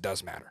yes, it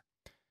does matter.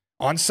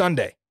 On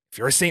Sunday, if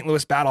you're a St.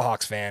 Louis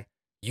Battlehawks fan,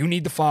 you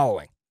need the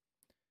following.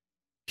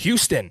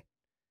 Houston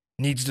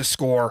needs to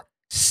score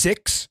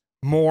 6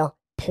 more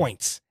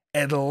points,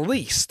 at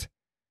least,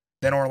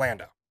 than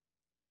Orlando.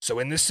 So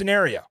in this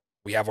scenario,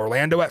 we have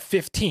Orlando at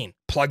 15.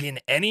 Plug in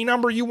any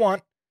number you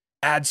want,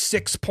 add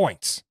 6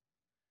 points.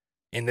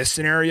 In this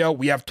scenario,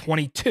 we have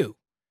 22.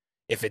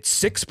 If it's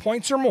 6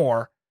 points or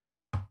more,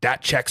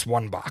 that checks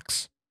 1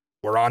 box.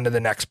 We're on to the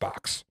next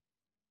box.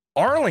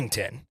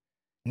 Arlington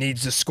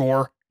needs to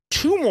score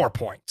 2 more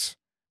points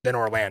than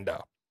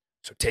Orlando.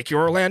 So take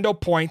your Orlando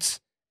points,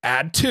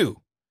 add 2.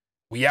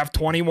 We have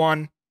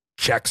 21,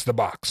 checks the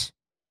box.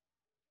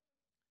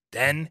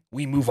 Then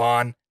we move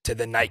on to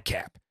the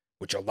nightcap,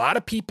 which a lot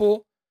of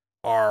people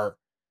are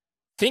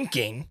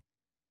thinking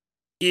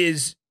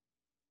is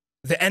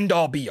the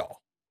end-all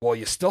be-all. Well,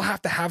 you still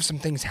have to have some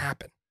things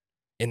happen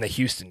in the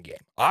Houston game.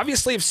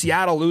 Obviously, if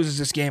Seattle loses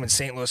this game and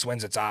St. Louis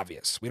wins, it's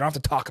obvious. We don't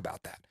have to talk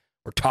about that.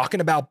 We're talking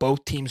about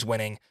both teams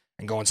winning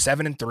and going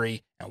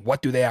 7-3, and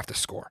what do they have to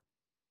score?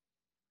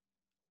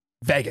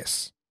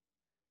 Vegas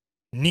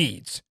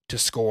needs to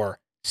score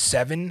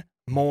 7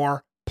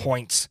 more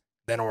points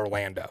than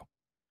Orlando.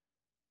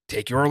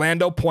 Take your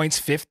Orlando points,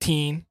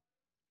 15,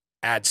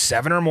 add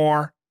 7 or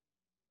more,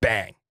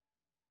 bang.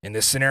 In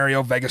this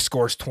scenario, Vegas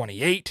scores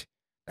 28.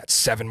 That's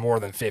 7 more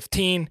than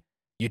 15.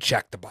 You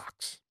check the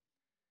box.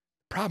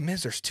 Problem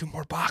is, there's 2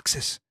 more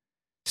boxes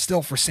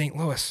still for St.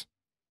 Louis.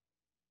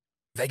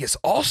 Vegas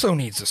also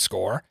needs to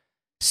score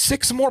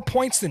 6 more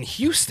points than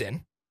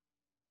Houston.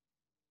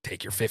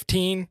 Take your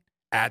 15,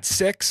 add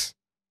 6.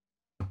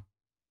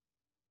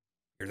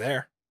 You're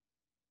there.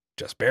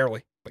 Just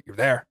barely, but you're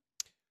there.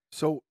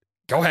 So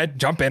go ahead,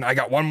 jump in. I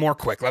got one more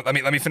quick. Let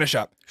me finish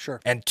up.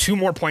 Sure. And 2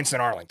 more points than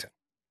Arlington.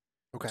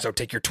 Okay. So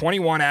take your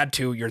 21, add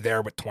 2, you're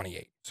there with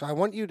 28. So I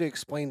want you to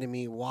explain to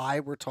me why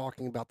we're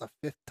talking about the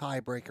 5th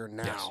tiebreaker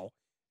now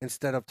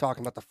instead of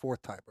talking about the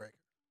 4th tiebreaker.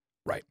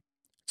 Right.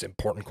 It's an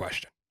important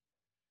question.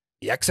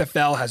 The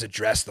XFL has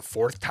addressed the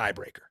 4th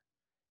tiebreaker.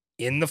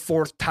 In the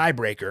 4th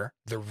tiebreaker,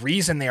 the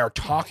reason they are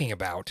talking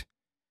about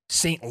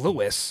St.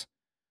 Louis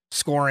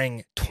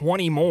scoring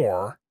 20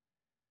 more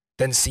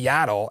than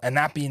Seattle and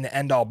that being the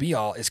end-all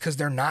be-all is because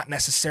they're not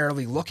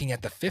necessarily looking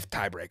at the 5th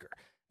tiebreaker.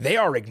 They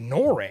are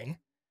ignoring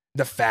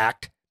the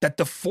fact that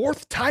the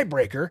 4th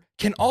tiebreaker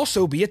can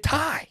also be a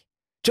tie,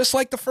 just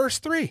like the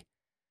first 3.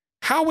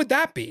 How would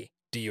that be,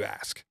 do you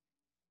ask?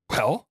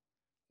 Well,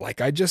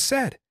 like I just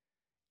said,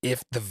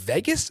 if the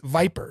Vegas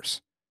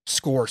Vipers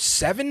score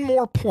 7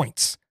 more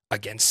points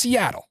against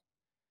Seattle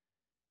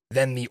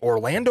than the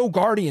Orlando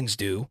Guardians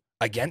do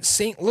against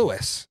St.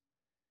 Louis,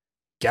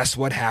 guess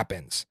what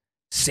happens?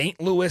 St.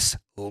 Louis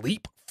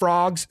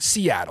leapfrogs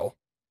Seattle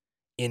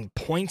in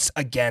points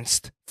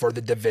against for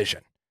the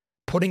division,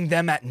 putting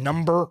them at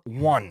number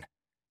 1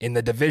 in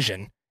the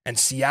division and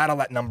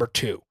Seattle at number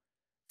 2.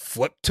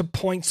 Flip to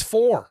points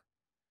 4.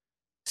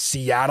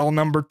 Seattle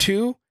number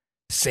 2,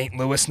 St.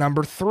 Louis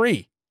number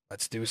 3.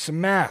 Let's do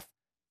some math.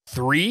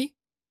 3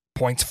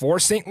 points for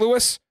St.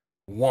 Louis,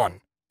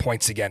 1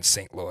 points against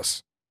St.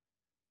 Louis.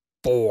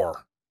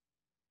 4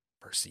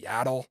 for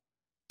Seattle,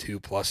 2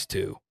 plus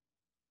 2,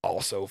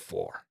 also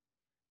 4.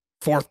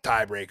 4th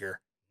tiebreaker,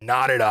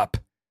 knotted up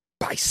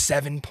by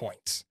 7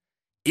 points.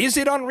 Is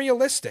it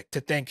unrealistic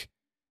to think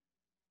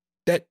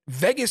that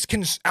Vegas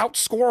can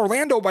outscore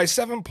Orlando by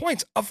 7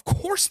 points? Of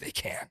course they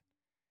can.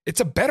 It's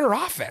a better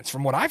offense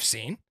from what I've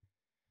seen.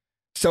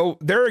 So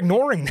they're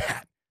ignoring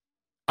that.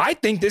 I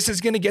think this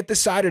is going to get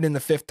decided in the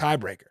 5th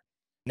tiebreaker.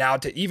 Now,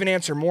 to even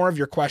answer more of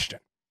your question,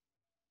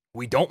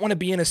 we don't want to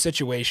be in a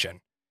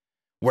situation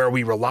where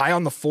we rely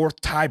on the 4th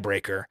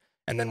tiebreaker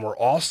and then we're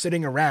all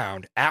sitting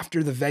around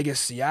after the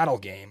Vegas-Seattle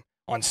game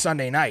on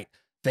Sunday night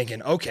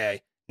thinking,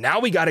 okay, now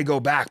we got to go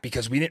back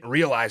because we didn't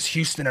realize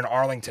Houston and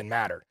Arlington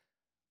mattered.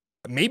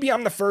 Maybe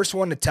I'm the first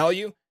one to tell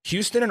you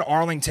Houston and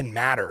Arlington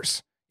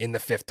matters in the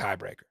 5th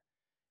tiebreaker.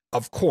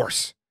 Of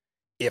course,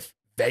 if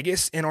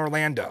Vegas and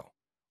Orlando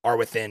are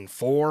within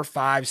 4,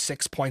 5,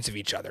 6 points of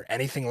each other,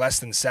 anything less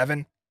than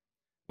 7,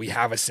 we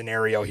have a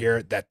scenario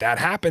here that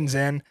happens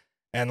in,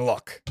 and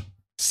look,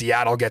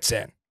 Seattle gets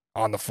in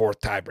on the 4th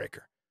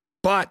tiebreaker.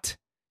 But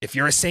if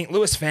you're a St.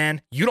 Louis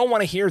fan, you don't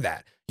want to hear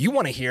that. You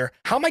want to hear,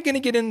 how am I going to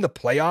get in the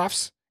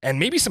playoffs? And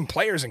maybe some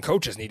players and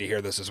coaches need to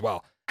hear this as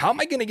well. How am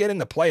I going to get in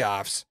the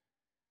playoffs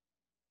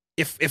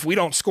if we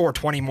don't score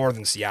 20 more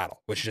than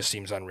Seattle, which just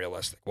seems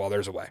unrealistic? Well,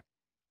 there's a way.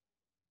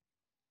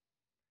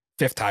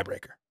 5th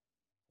tiebreaker,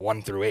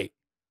 1 through 8,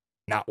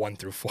 not 1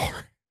 through 4,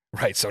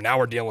 right? So now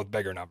we're dealing with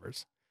bigger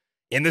numbers.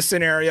 In the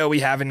scenario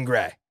we have in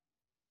gray,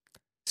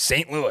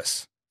 St.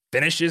 Louis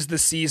finishes the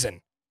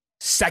season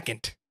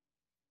 2nd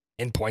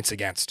in points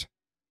against.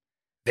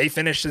 They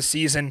finish the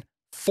season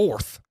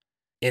 4th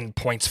in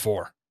points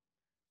for.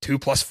 2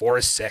 plus 4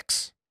 is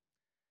 6.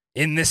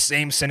 In this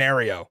same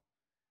scenario,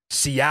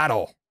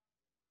 Seattle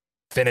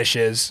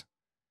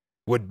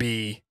would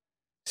be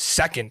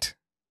 2nd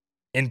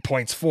in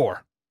points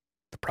for.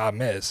 The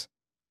problem is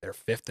they're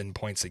 5th in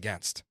points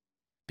against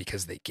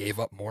because they gave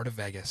up more to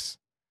Vegas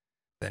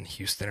than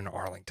Houston and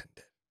Arlington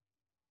did.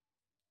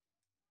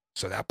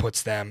 So that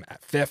puts them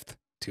at 5th.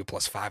 2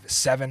 plus 5 is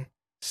 7.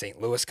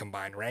 St. Louis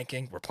combined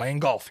ranking. We're playing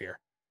golf here.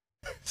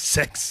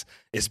 6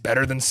 is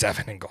better than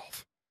 7 in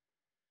golf.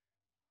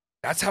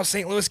 That's how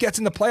St. Louis gets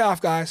in the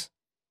playoff, guys.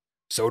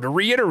 So to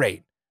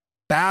reiterate,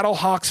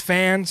 Battlehawks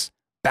fans,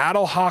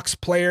 Battlehawks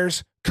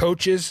players,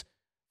 coaches,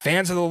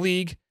 fans of the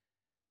league,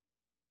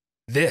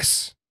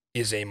 this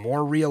is a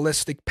more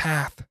realistic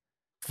path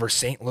for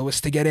St. Louis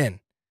to get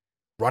in.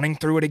 Running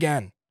through it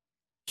again.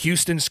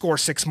 Houston score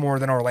 6 more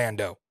than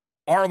Orlando.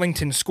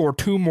 Arlington score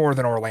 2 more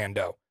than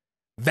Orlando.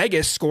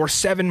 Vegas score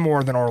 7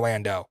 more than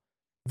Orlando.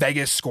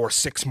 Vegas score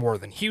 6 more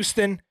than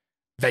Houston.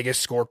 Vegas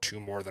score 2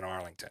 more than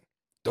Arlington.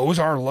 Those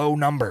are low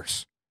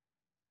numbers,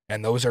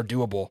 and those are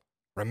doable.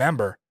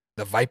 Remember,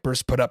 the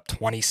Vipers put up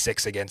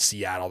 26 against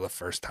Seattle the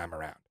first time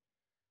around.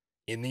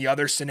 In the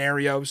other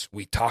scenarios,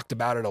 we talked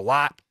about it a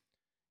lot.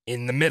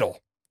 In the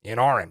middle, in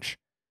orange,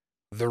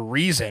 the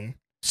reason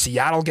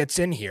Seattle gets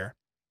in here,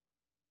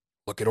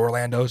 look at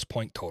Orlando's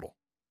point total,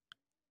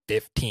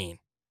 15.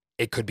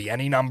 It could be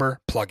any number,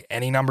 plug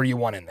any number you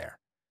want in there.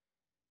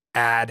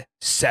 Add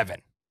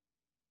 7,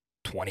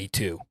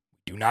 22.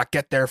 Do not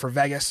get there for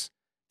Vegas.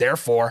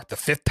 Therefore, the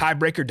 5th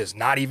tiebreaker does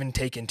not even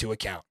take into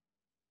account.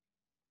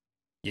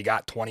 You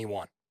got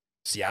 21.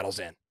 Seattle's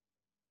in.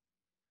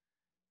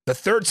 The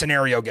 3rd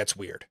scenario gets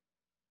weird.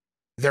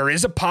 There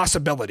is a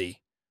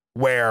possibility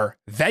where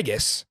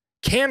Vegas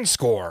can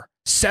score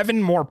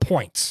 7 more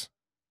points,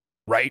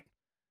 right,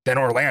 than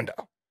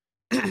Orlando.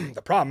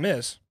 The problem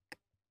is,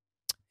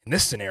 in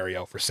this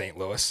scenario for St.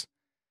 Louis,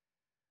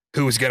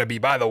 who is going to be,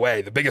 by the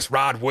way, the biggest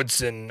Rod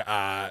Woodson,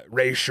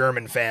 Ray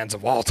Sherman fans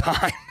of all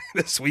time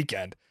this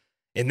weekend.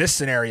 In this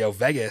scenario,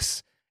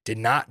 Vegas did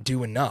not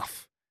do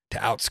enough to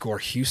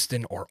outscore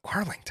Houston or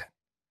Arlington.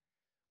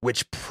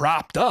 which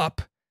propped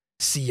up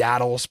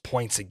Seattle's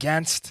points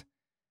against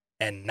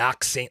and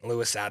knocked St.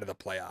 Louis out of the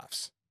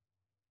playoffs.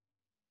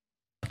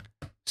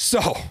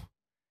 So,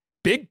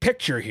 big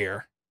picture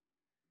here.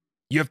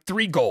 You have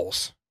 3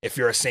 goals if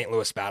you're a St.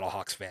 Louis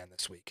Battlehawks fan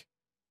this week.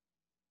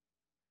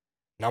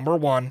 Number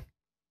 1,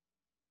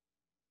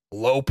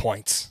 low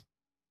points.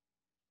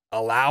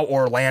 Allow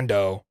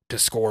Orlando to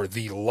score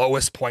the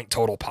lowest point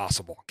total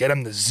possible. Get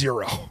them to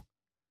 0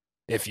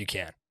 if you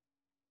can.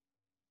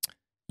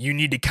 You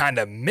need to kind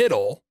of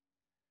middle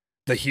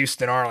the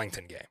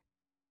Houston-Arlington game,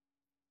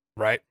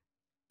 right?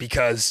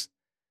 Because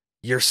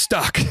you're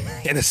stuck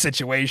in a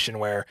situation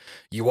where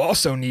you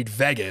also need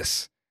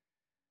Vegas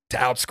to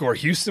outscore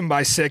Houston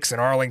by 6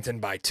 and Arlington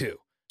by 2.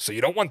 So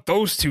you don't want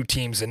those 2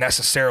 teams to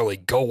necessarily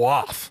go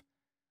off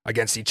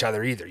against each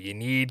other either. You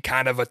need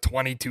kind of a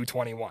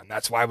 22-21.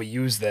 That's why we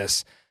use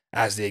this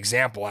as the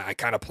example. I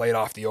kind of played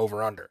off the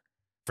over-under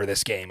for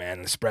this game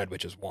and the spread,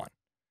 which is 1.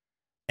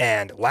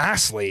 And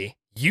lastly,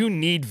 you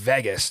need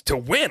Vegas to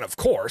win, of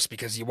course,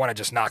 because you want to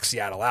just knock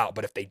Seattle out.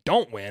 But if they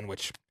don't win,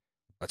 which,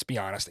 let's be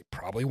honest, they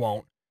probably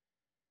won't,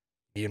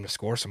 need them to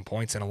score some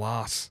points in a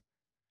loss.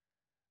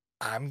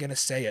 I'm going to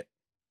say it.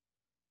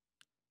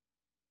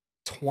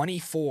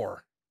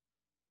 24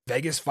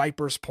 Vegas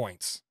Vipers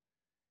points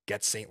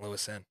gets St.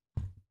 Louis in.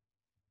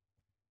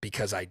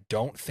 Because I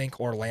don't think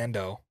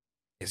Orlando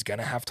is going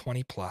to have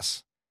 20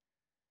 plus.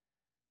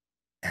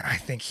 And I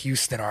think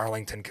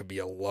Houston-Arlington could be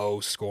a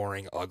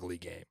low-scoring, ugly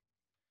game.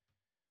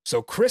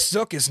 So Chris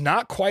Zook is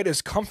not quite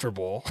as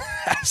comfortable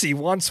as he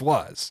once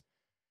was.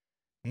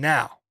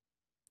 Now,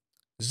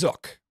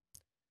 Zook,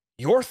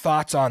 your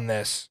thoughts on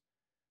this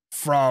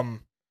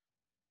from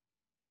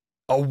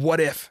a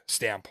what-if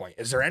standpoint.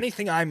 Is there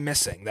anything I'm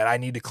missing that I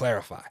need to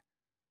clarify?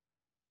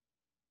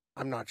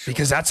 I'm not sure.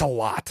 Because that's a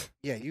lot.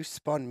 Yeah, you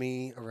spun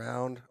me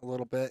around a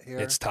little bit here.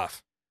 It's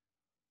tough.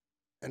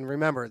 And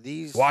remember,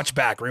 these... Watch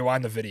back.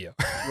 Rewind the video.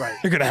 Right.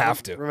 You're going to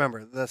have to.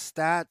 Remember, the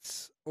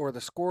stats or the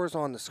scores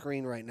on the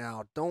screen right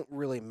now don't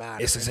really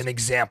matter. This is an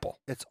example.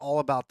 It's all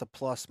about the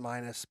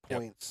plus-minus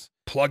points.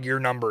 Plug your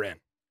number in.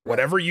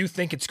 Whatever you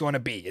think it's going to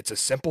be. It's a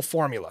simple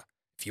formula.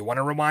 If you want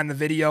to rewind the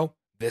video,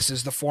 this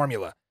is the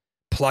formula.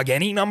 Plug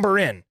any number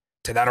in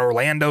to that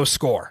Orlando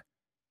score.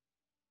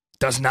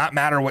 Does not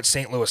matter what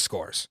St. Louis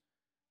scores,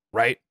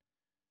 right?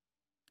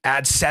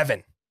 Add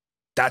 7.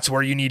 That's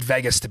where you need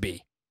Vegas to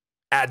be.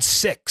 Add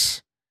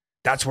 6.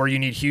 That's where you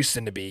need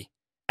Houston to be.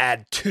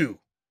 Add 2.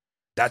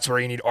 That's where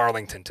you need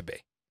Arlington to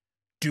be.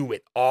 Do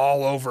it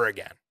all over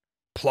again.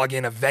 Plug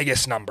in a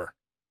Vegas number.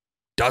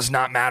 Does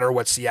not matter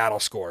what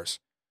Seattle scores.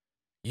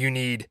 You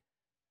need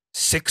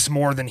 6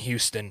 more than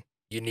Houston.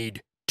 You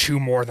need 2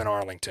 more than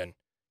Arlington.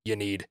 You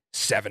need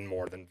 7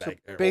 more than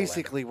Vegas. So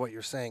basically, what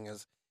you're saying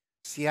is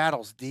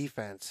Seattle's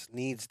defense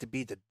needs to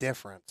be the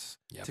difference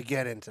to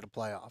get into the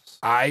playoffs.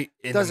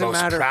 In the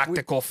most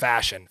practical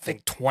fashion,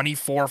 think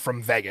 24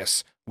 from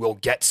Vegas will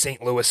get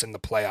St. Louis in the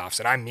playoffs,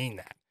 and I mean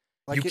that.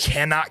 Like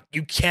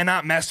you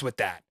cannot mess with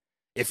that.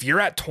 If you're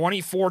at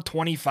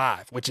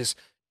 24-25, which is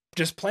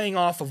just playing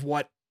off of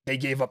what they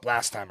gave up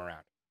last time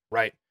around,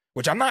 right?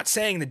 Which I'm not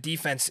saying the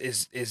defense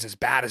is as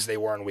bad as they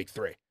were in week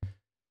 3.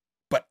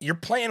 But you're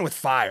playing with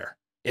fire.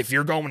 If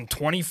you're going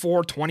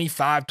 24,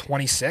 25,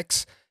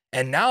 26,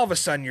 and now all of a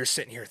sudden you're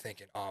sitting here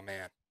thinking, oh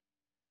man,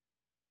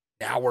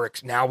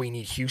 now we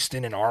need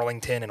Houston and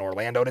Arlington and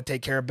Orlando to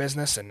take care of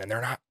business, and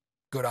they're not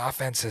good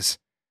offenses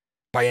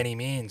by any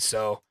means.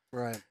 So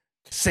right.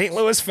 St.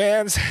 Louis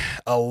fans,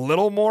 a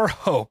little more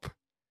hope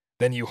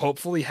than you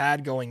hopefully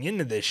had going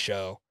into this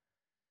show.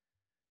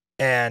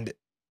 And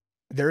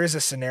there is a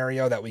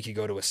scenario that we could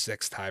go to a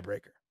 6th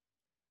tiebreaker.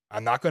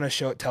 I'm not going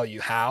to tell you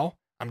how.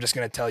 I'm just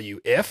going to tell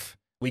you if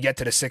we get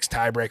to the 6th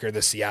tiebreaker,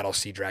 the Seattle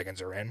Sea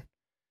Dragons are in,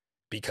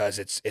 because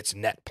it's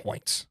net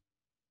points,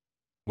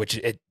 which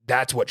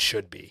that's what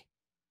should be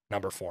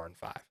number 4 and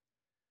 5.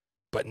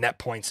 But net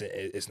points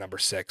is number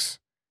 6,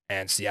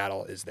 and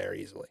Seattle is there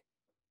easily.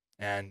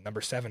 And number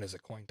 7 is a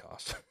coin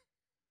toss.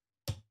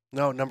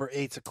 No, number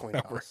 8's a coin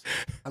toss.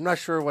 I'm not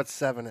sure what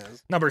 7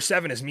 is. Number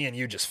 7 is me and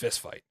you just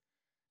fist fight.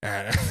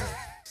 And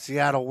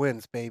Seattle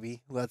wins,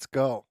 baby. Let's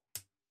go.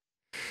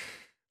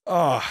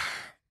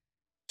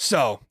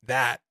 So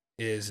that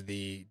is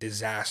the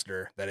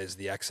disaster that is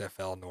the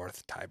XFL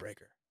North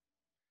tiebreaker.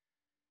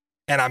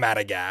 And I'm out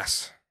of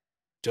gas,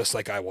 just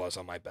like I was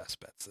on my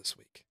best bets this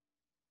week.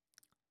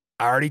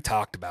 I already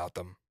talked about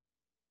them.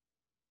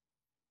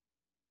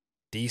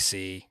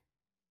 DC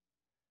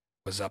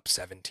was up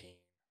 17.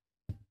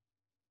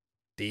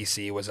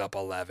 DC was up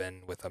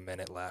 11 with a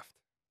minute left.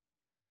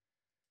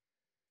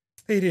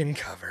 They didn't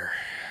cover.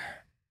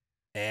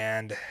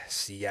 And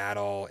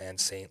Seattle and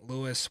St.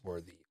 Louis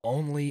were the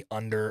only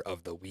under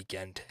of the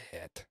weekend to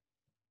hit.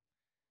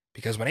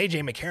 Because when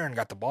A.J. McCarron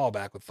got the ball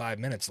back with 5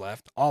 minutes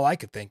left, all I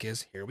could think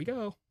is, here we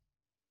go.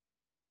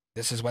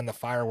 This is when the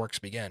fireworks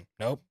begin.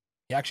 Nope.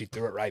 He actually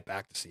threw it right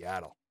back to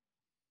Seattle.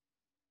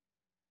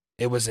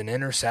 It was an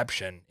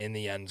interception in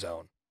the end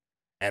zone.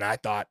 And I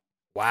thought,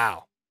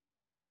 wow.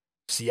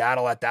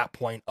 Seattle at that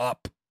point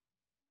up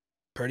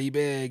pretty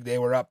big. They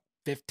were up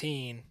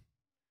 15.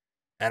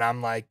 And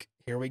I'm like,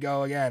 here we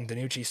go again.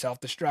 DiNucci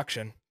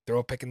self-destruction. Throw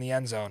a pick in the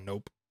end zone.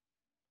 Nope.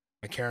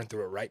 McCarron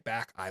threw it right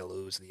back. I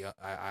lose.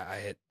 I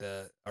hit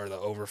the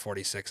over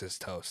 46 is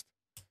toast.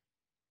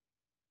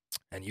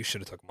 And you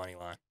should have took money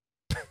line.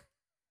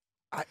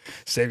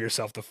 Save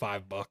yourself the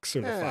 $5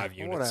 or the 5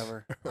 units.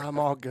 Whatever. I'm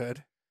all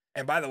good.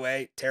 And by the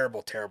way,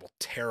 terrible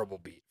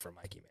beat for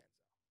Mikey Manziel.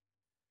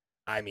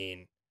 I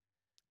mean,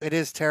 it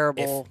is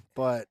terrible,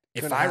 but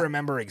if I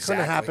remember exactly,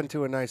 couldn't happen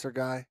to a nicer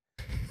guy.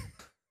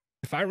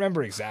 If I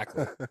remember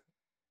exactly,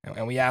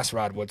 and we asked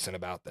Rod Woodson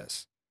about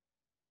this,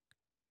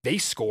 they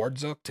scored,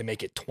 Zook, to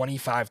make it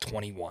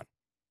 25-21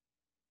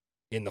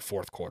 in the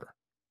fourth quarter.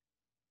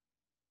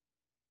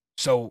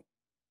 So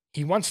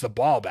he wants the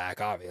ball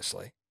back,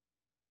 obviously.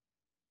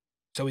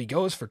 So he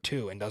goes for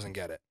 2 and doesn't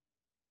get it.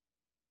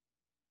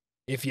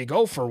 If you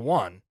go for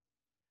 1,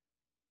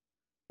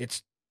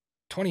 it's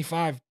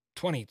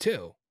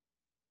 25-22.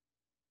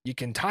 You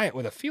can tie it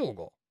with a field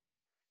goal.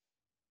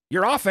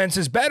 Your offense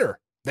is better.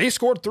 They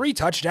scored 3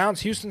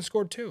 touchdowns. Houston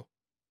scored 2.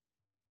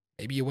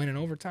 Maybe you win in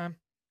overtime.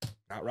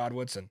 Not Rod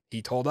Woodson.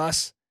 He told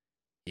us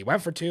he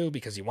went for 2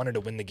 because he wanted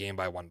to win the game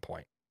by 1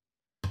 point.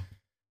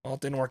 Well, it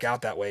didn't work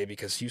out that way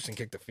because Houston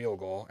kicked a field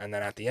goal. And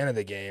then at the end of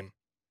the game,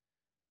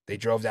 they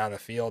drove down the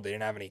field. They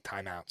didn't have any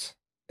timeouts.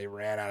 They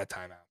ran out of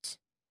timeouts.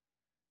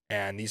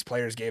 And these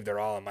players gave their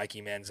all, and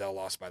Mikey Manziel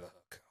lost by the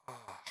hook.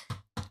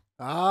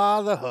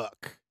 The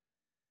hook.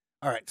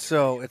 All right,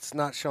 so it's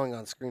not showing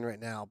on screen right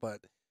now,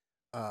 but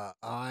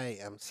I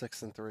am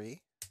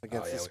 6-3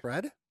 against the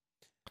spread.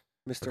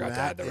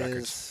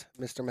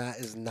 Mr. Matt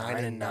is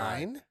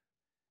 9-9.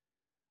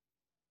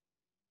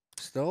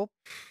 Still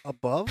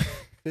above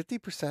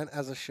 50%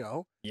 as a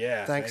show.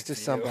 Yeah, thanks to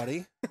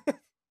somebody.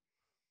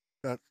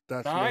 That's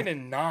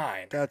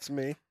 9-9. That's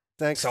me.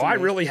 Thanks. So I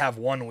really have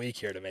 1 week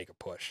here to make a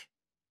push.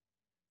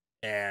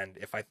 And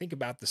if I think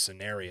about the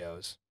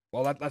scenarios,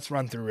 well, let's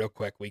run through real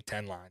quick. Week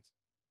 10 lines,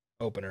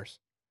 openers.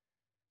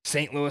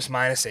 St. Louis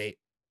 -8,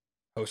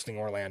 hosting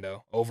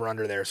Orlando. Over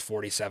under there is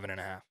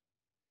 47.5.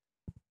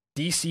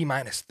 DC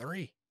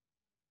 -3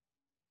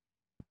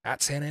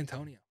 at San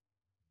Antonio.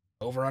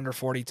 Over under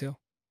 42.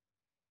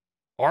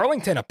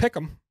 Arlington, a pick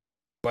 'em,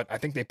 but I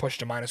think they pushed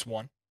to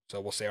 -1,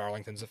 so we'll say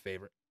Arlington's a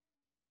favorite.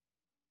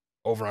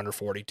 Over under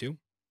 42.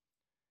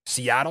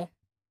 Seattle,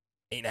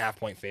 8.5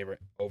 point favorite.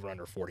 Over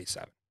under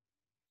 47.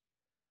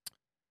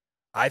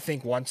 I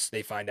think once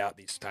they find out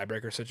these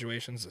tiebreaker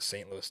situations, the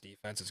St. Louis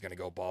defense is going to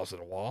go balls to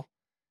the wall,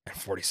 and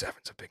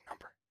 47 is a big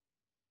number.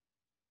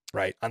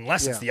 Right?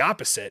 Unless it's the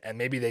opposite, and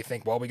maybe they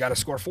think, well, we got to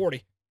score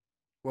 40.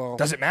 Well,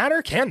 does it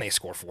matter? Can they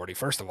score 40?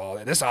 First of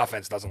all, this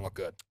offense doesn't look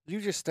good. You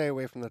just stay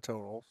away from the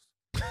totals.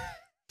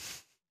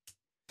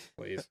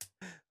 Please.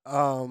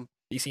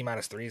 DC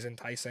 -3 is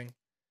enticing.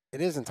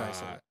 It is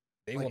enticing.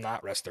 They will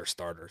not rest their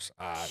starters.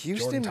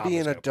 Houston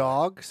being a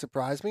dog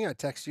surprised me. I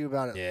texted you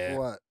about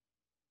it,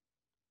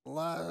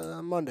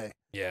 Monday.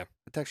 Yeah.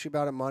 I texted you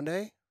about it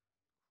Monday.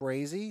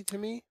 Crazy to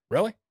me.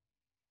 Really?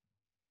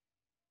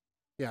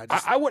 Yeah.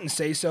 I wouldn't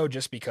say so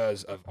just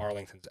because of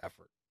Arlington's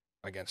effort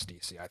against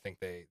DC. I think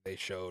they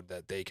showed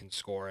that they can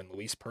score. And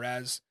Luis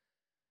Perez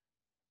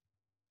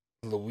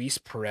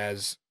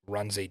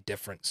runs a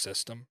different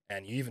system.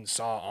 And you even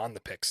saw on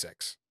the pick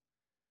 6,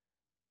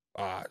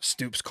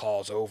 Stoops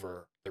calls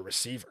over the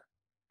receiver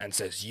and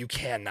says, you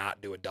cannot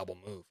do a double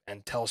move,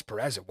 and tells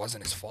Perez it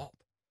wasn't his fault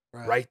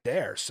right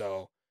there.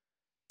 So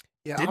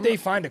did they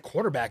find a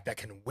quarterback that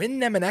can win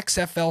them an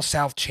XFL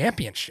South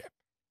championship?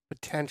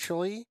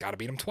 Potentially. Got to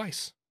beat them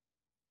twice.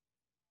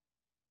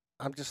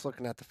 I'm just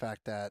looking at the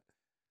fact that.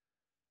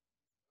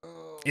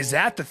 Is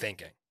that the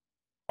thinking?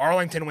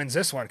 Arlington wins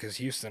this one because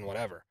Houston,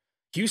 whatever.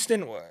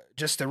 Houston,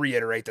 just to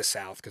reiterate the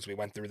South, because we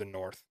went through the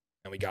North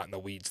and we got in the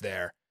weeds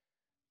there.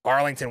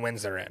 Arlington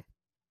wins, they're in.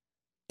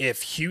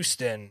 If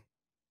if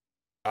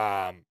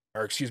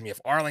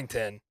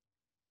Arlington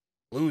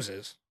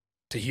loses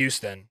to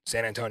Houston,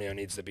 San Antonio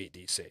needs to beat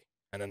DC,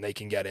 and then they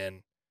can get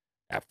in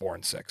at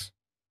 4-6.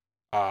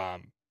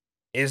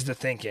 Is the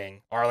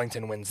thinking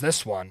Arlington wins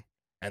this one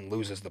and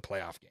loses the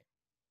playoff game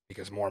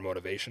because more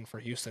motivation for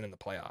Houston in the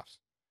playoffs?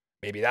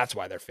 Maybe that's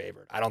why they're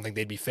favored. I don't think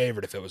they'd be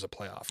favored if it was a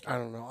playoff game. I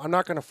don't know. I'm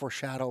not going to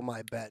foreshadow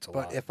my bet,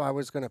 but if I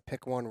was going to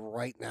pick one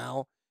right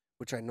now,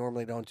 which I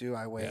normally don't do,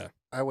 I wait. Yeah.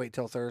 I wait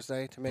till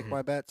Thursday to make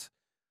my bets.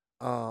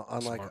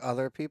 Unlike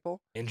other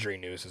people. Injury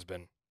news has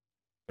been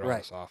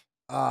throwing us off.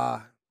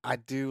 I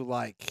do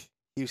like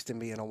Houston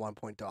being a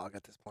 1-point dog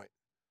at this point.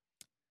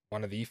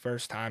 One of the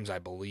first times, I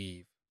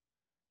believe,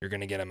 you're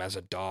going to get them as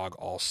a dog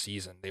all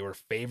season. They were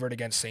favored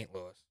against St.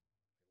 Louis.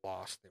 They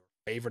lost. They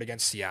were favored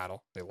against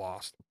Seattle. They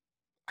lost.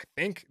 I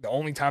think the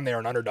only time they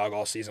were an underdog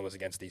all season was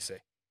against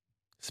DC.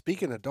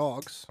 Speaking of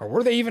dogs. Or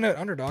were they even an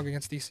underdog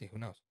against DC? Who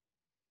knows?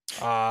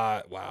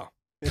 Wow.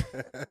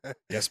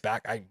 Yes,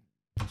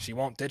 she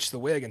won't ditch the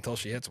wig until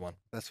she hits one.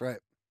 That's right.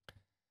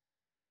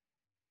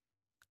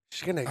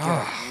 She's going to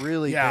get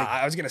really big. Yeah,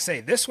 I was going to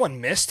say, this one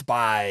missed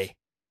by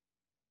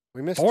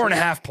we missed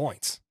 4.5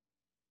 points.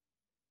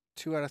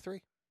 2 out of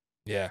 3.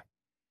 Yeah.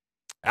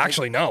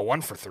 Actually, no,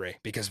 1 for 3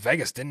 because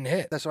Vegas didn't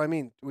hit. That's what I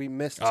mean. We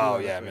missed 2 Oh, out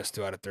of yeah, 3. missed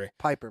 2 out of 3.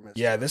 Piper missed.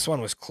 Yeah, this one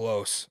was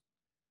close.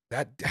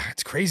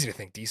 It's crazy to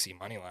think DC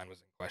Moneyline was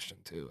in question,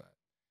 too.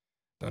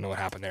 Don't know what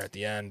happened there at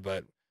the end,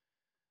 but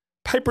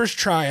Piper's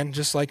trying,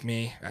 just like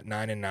me, at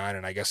 9-9,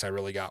 and I guess I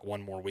really got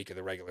one more week of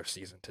the regular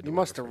season to do. You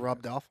must have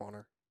rubbed off on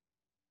her.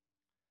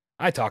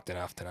 I talked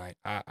enough tonight.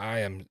 I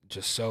am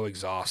just so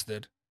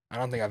exhausted. I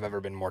don't think I've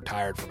ever been more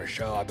tired from a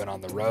show. I've been on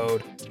the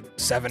road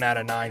 7 out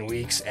of 9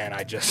 weeks, and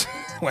I just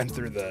went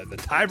through the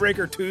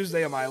tiebreaker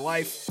Tuesday of my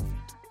life.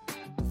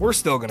 We're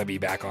still going to be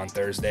back on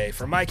Thursday.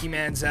 For Mikey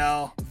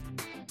Manziel,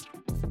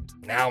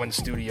 now in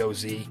Studio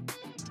Z.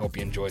 Hope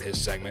you enjoyed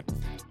his segment.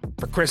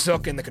 For Chris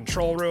Hook in the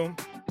control room,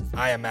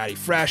 I am Matty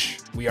Fresh.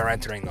 We are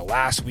entering the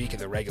last week of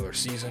the regular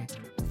season,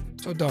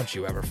 so don't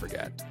you ever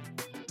forget,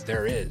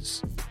 there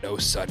is no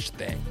such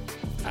thing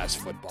as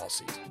football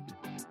season.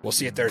 We'll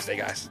see you Thursday,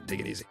 guys. Take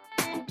it easy.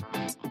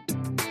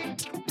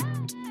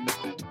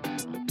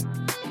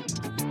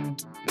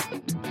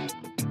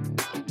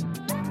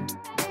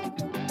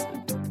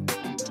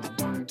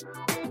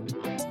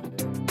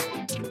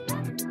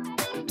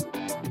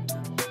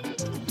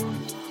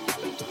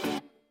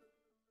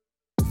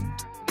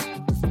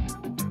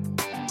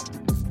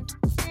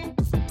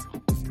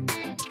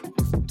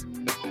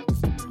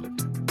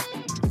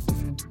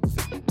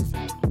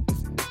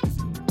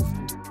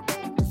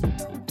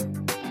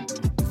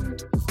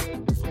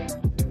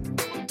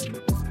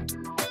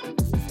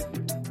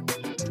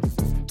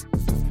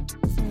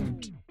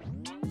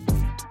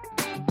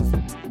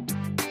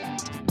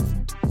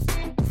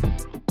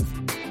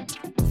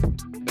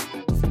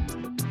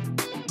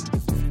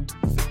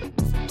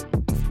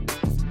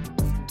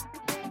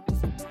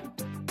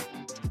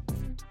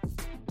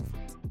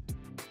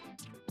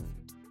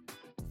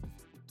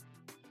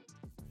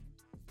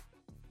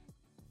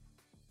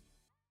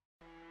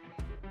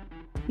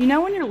 You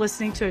know when you're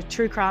listening to a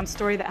true crime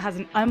story that has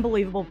an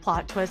unbelievable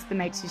plot twist that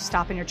makes you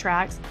stop in your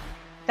tracks?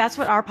 That's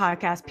what our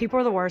podcast, People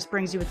Are the Worst,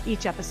 brings you with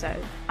each episode.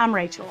 I'm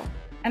Rachel.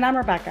 And I'm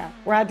Rebecca.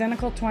 We're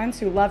identical twins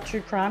who love true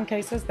crime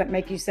cases that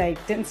make you say,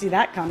 didn't see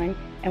that coming,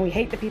 and we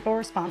hate the people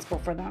responsible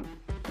for them.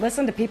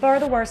 Listen to People Are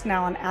the Worst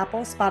now on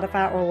Apple,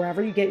 Spotify, or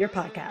wherever you get your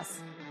podcasts.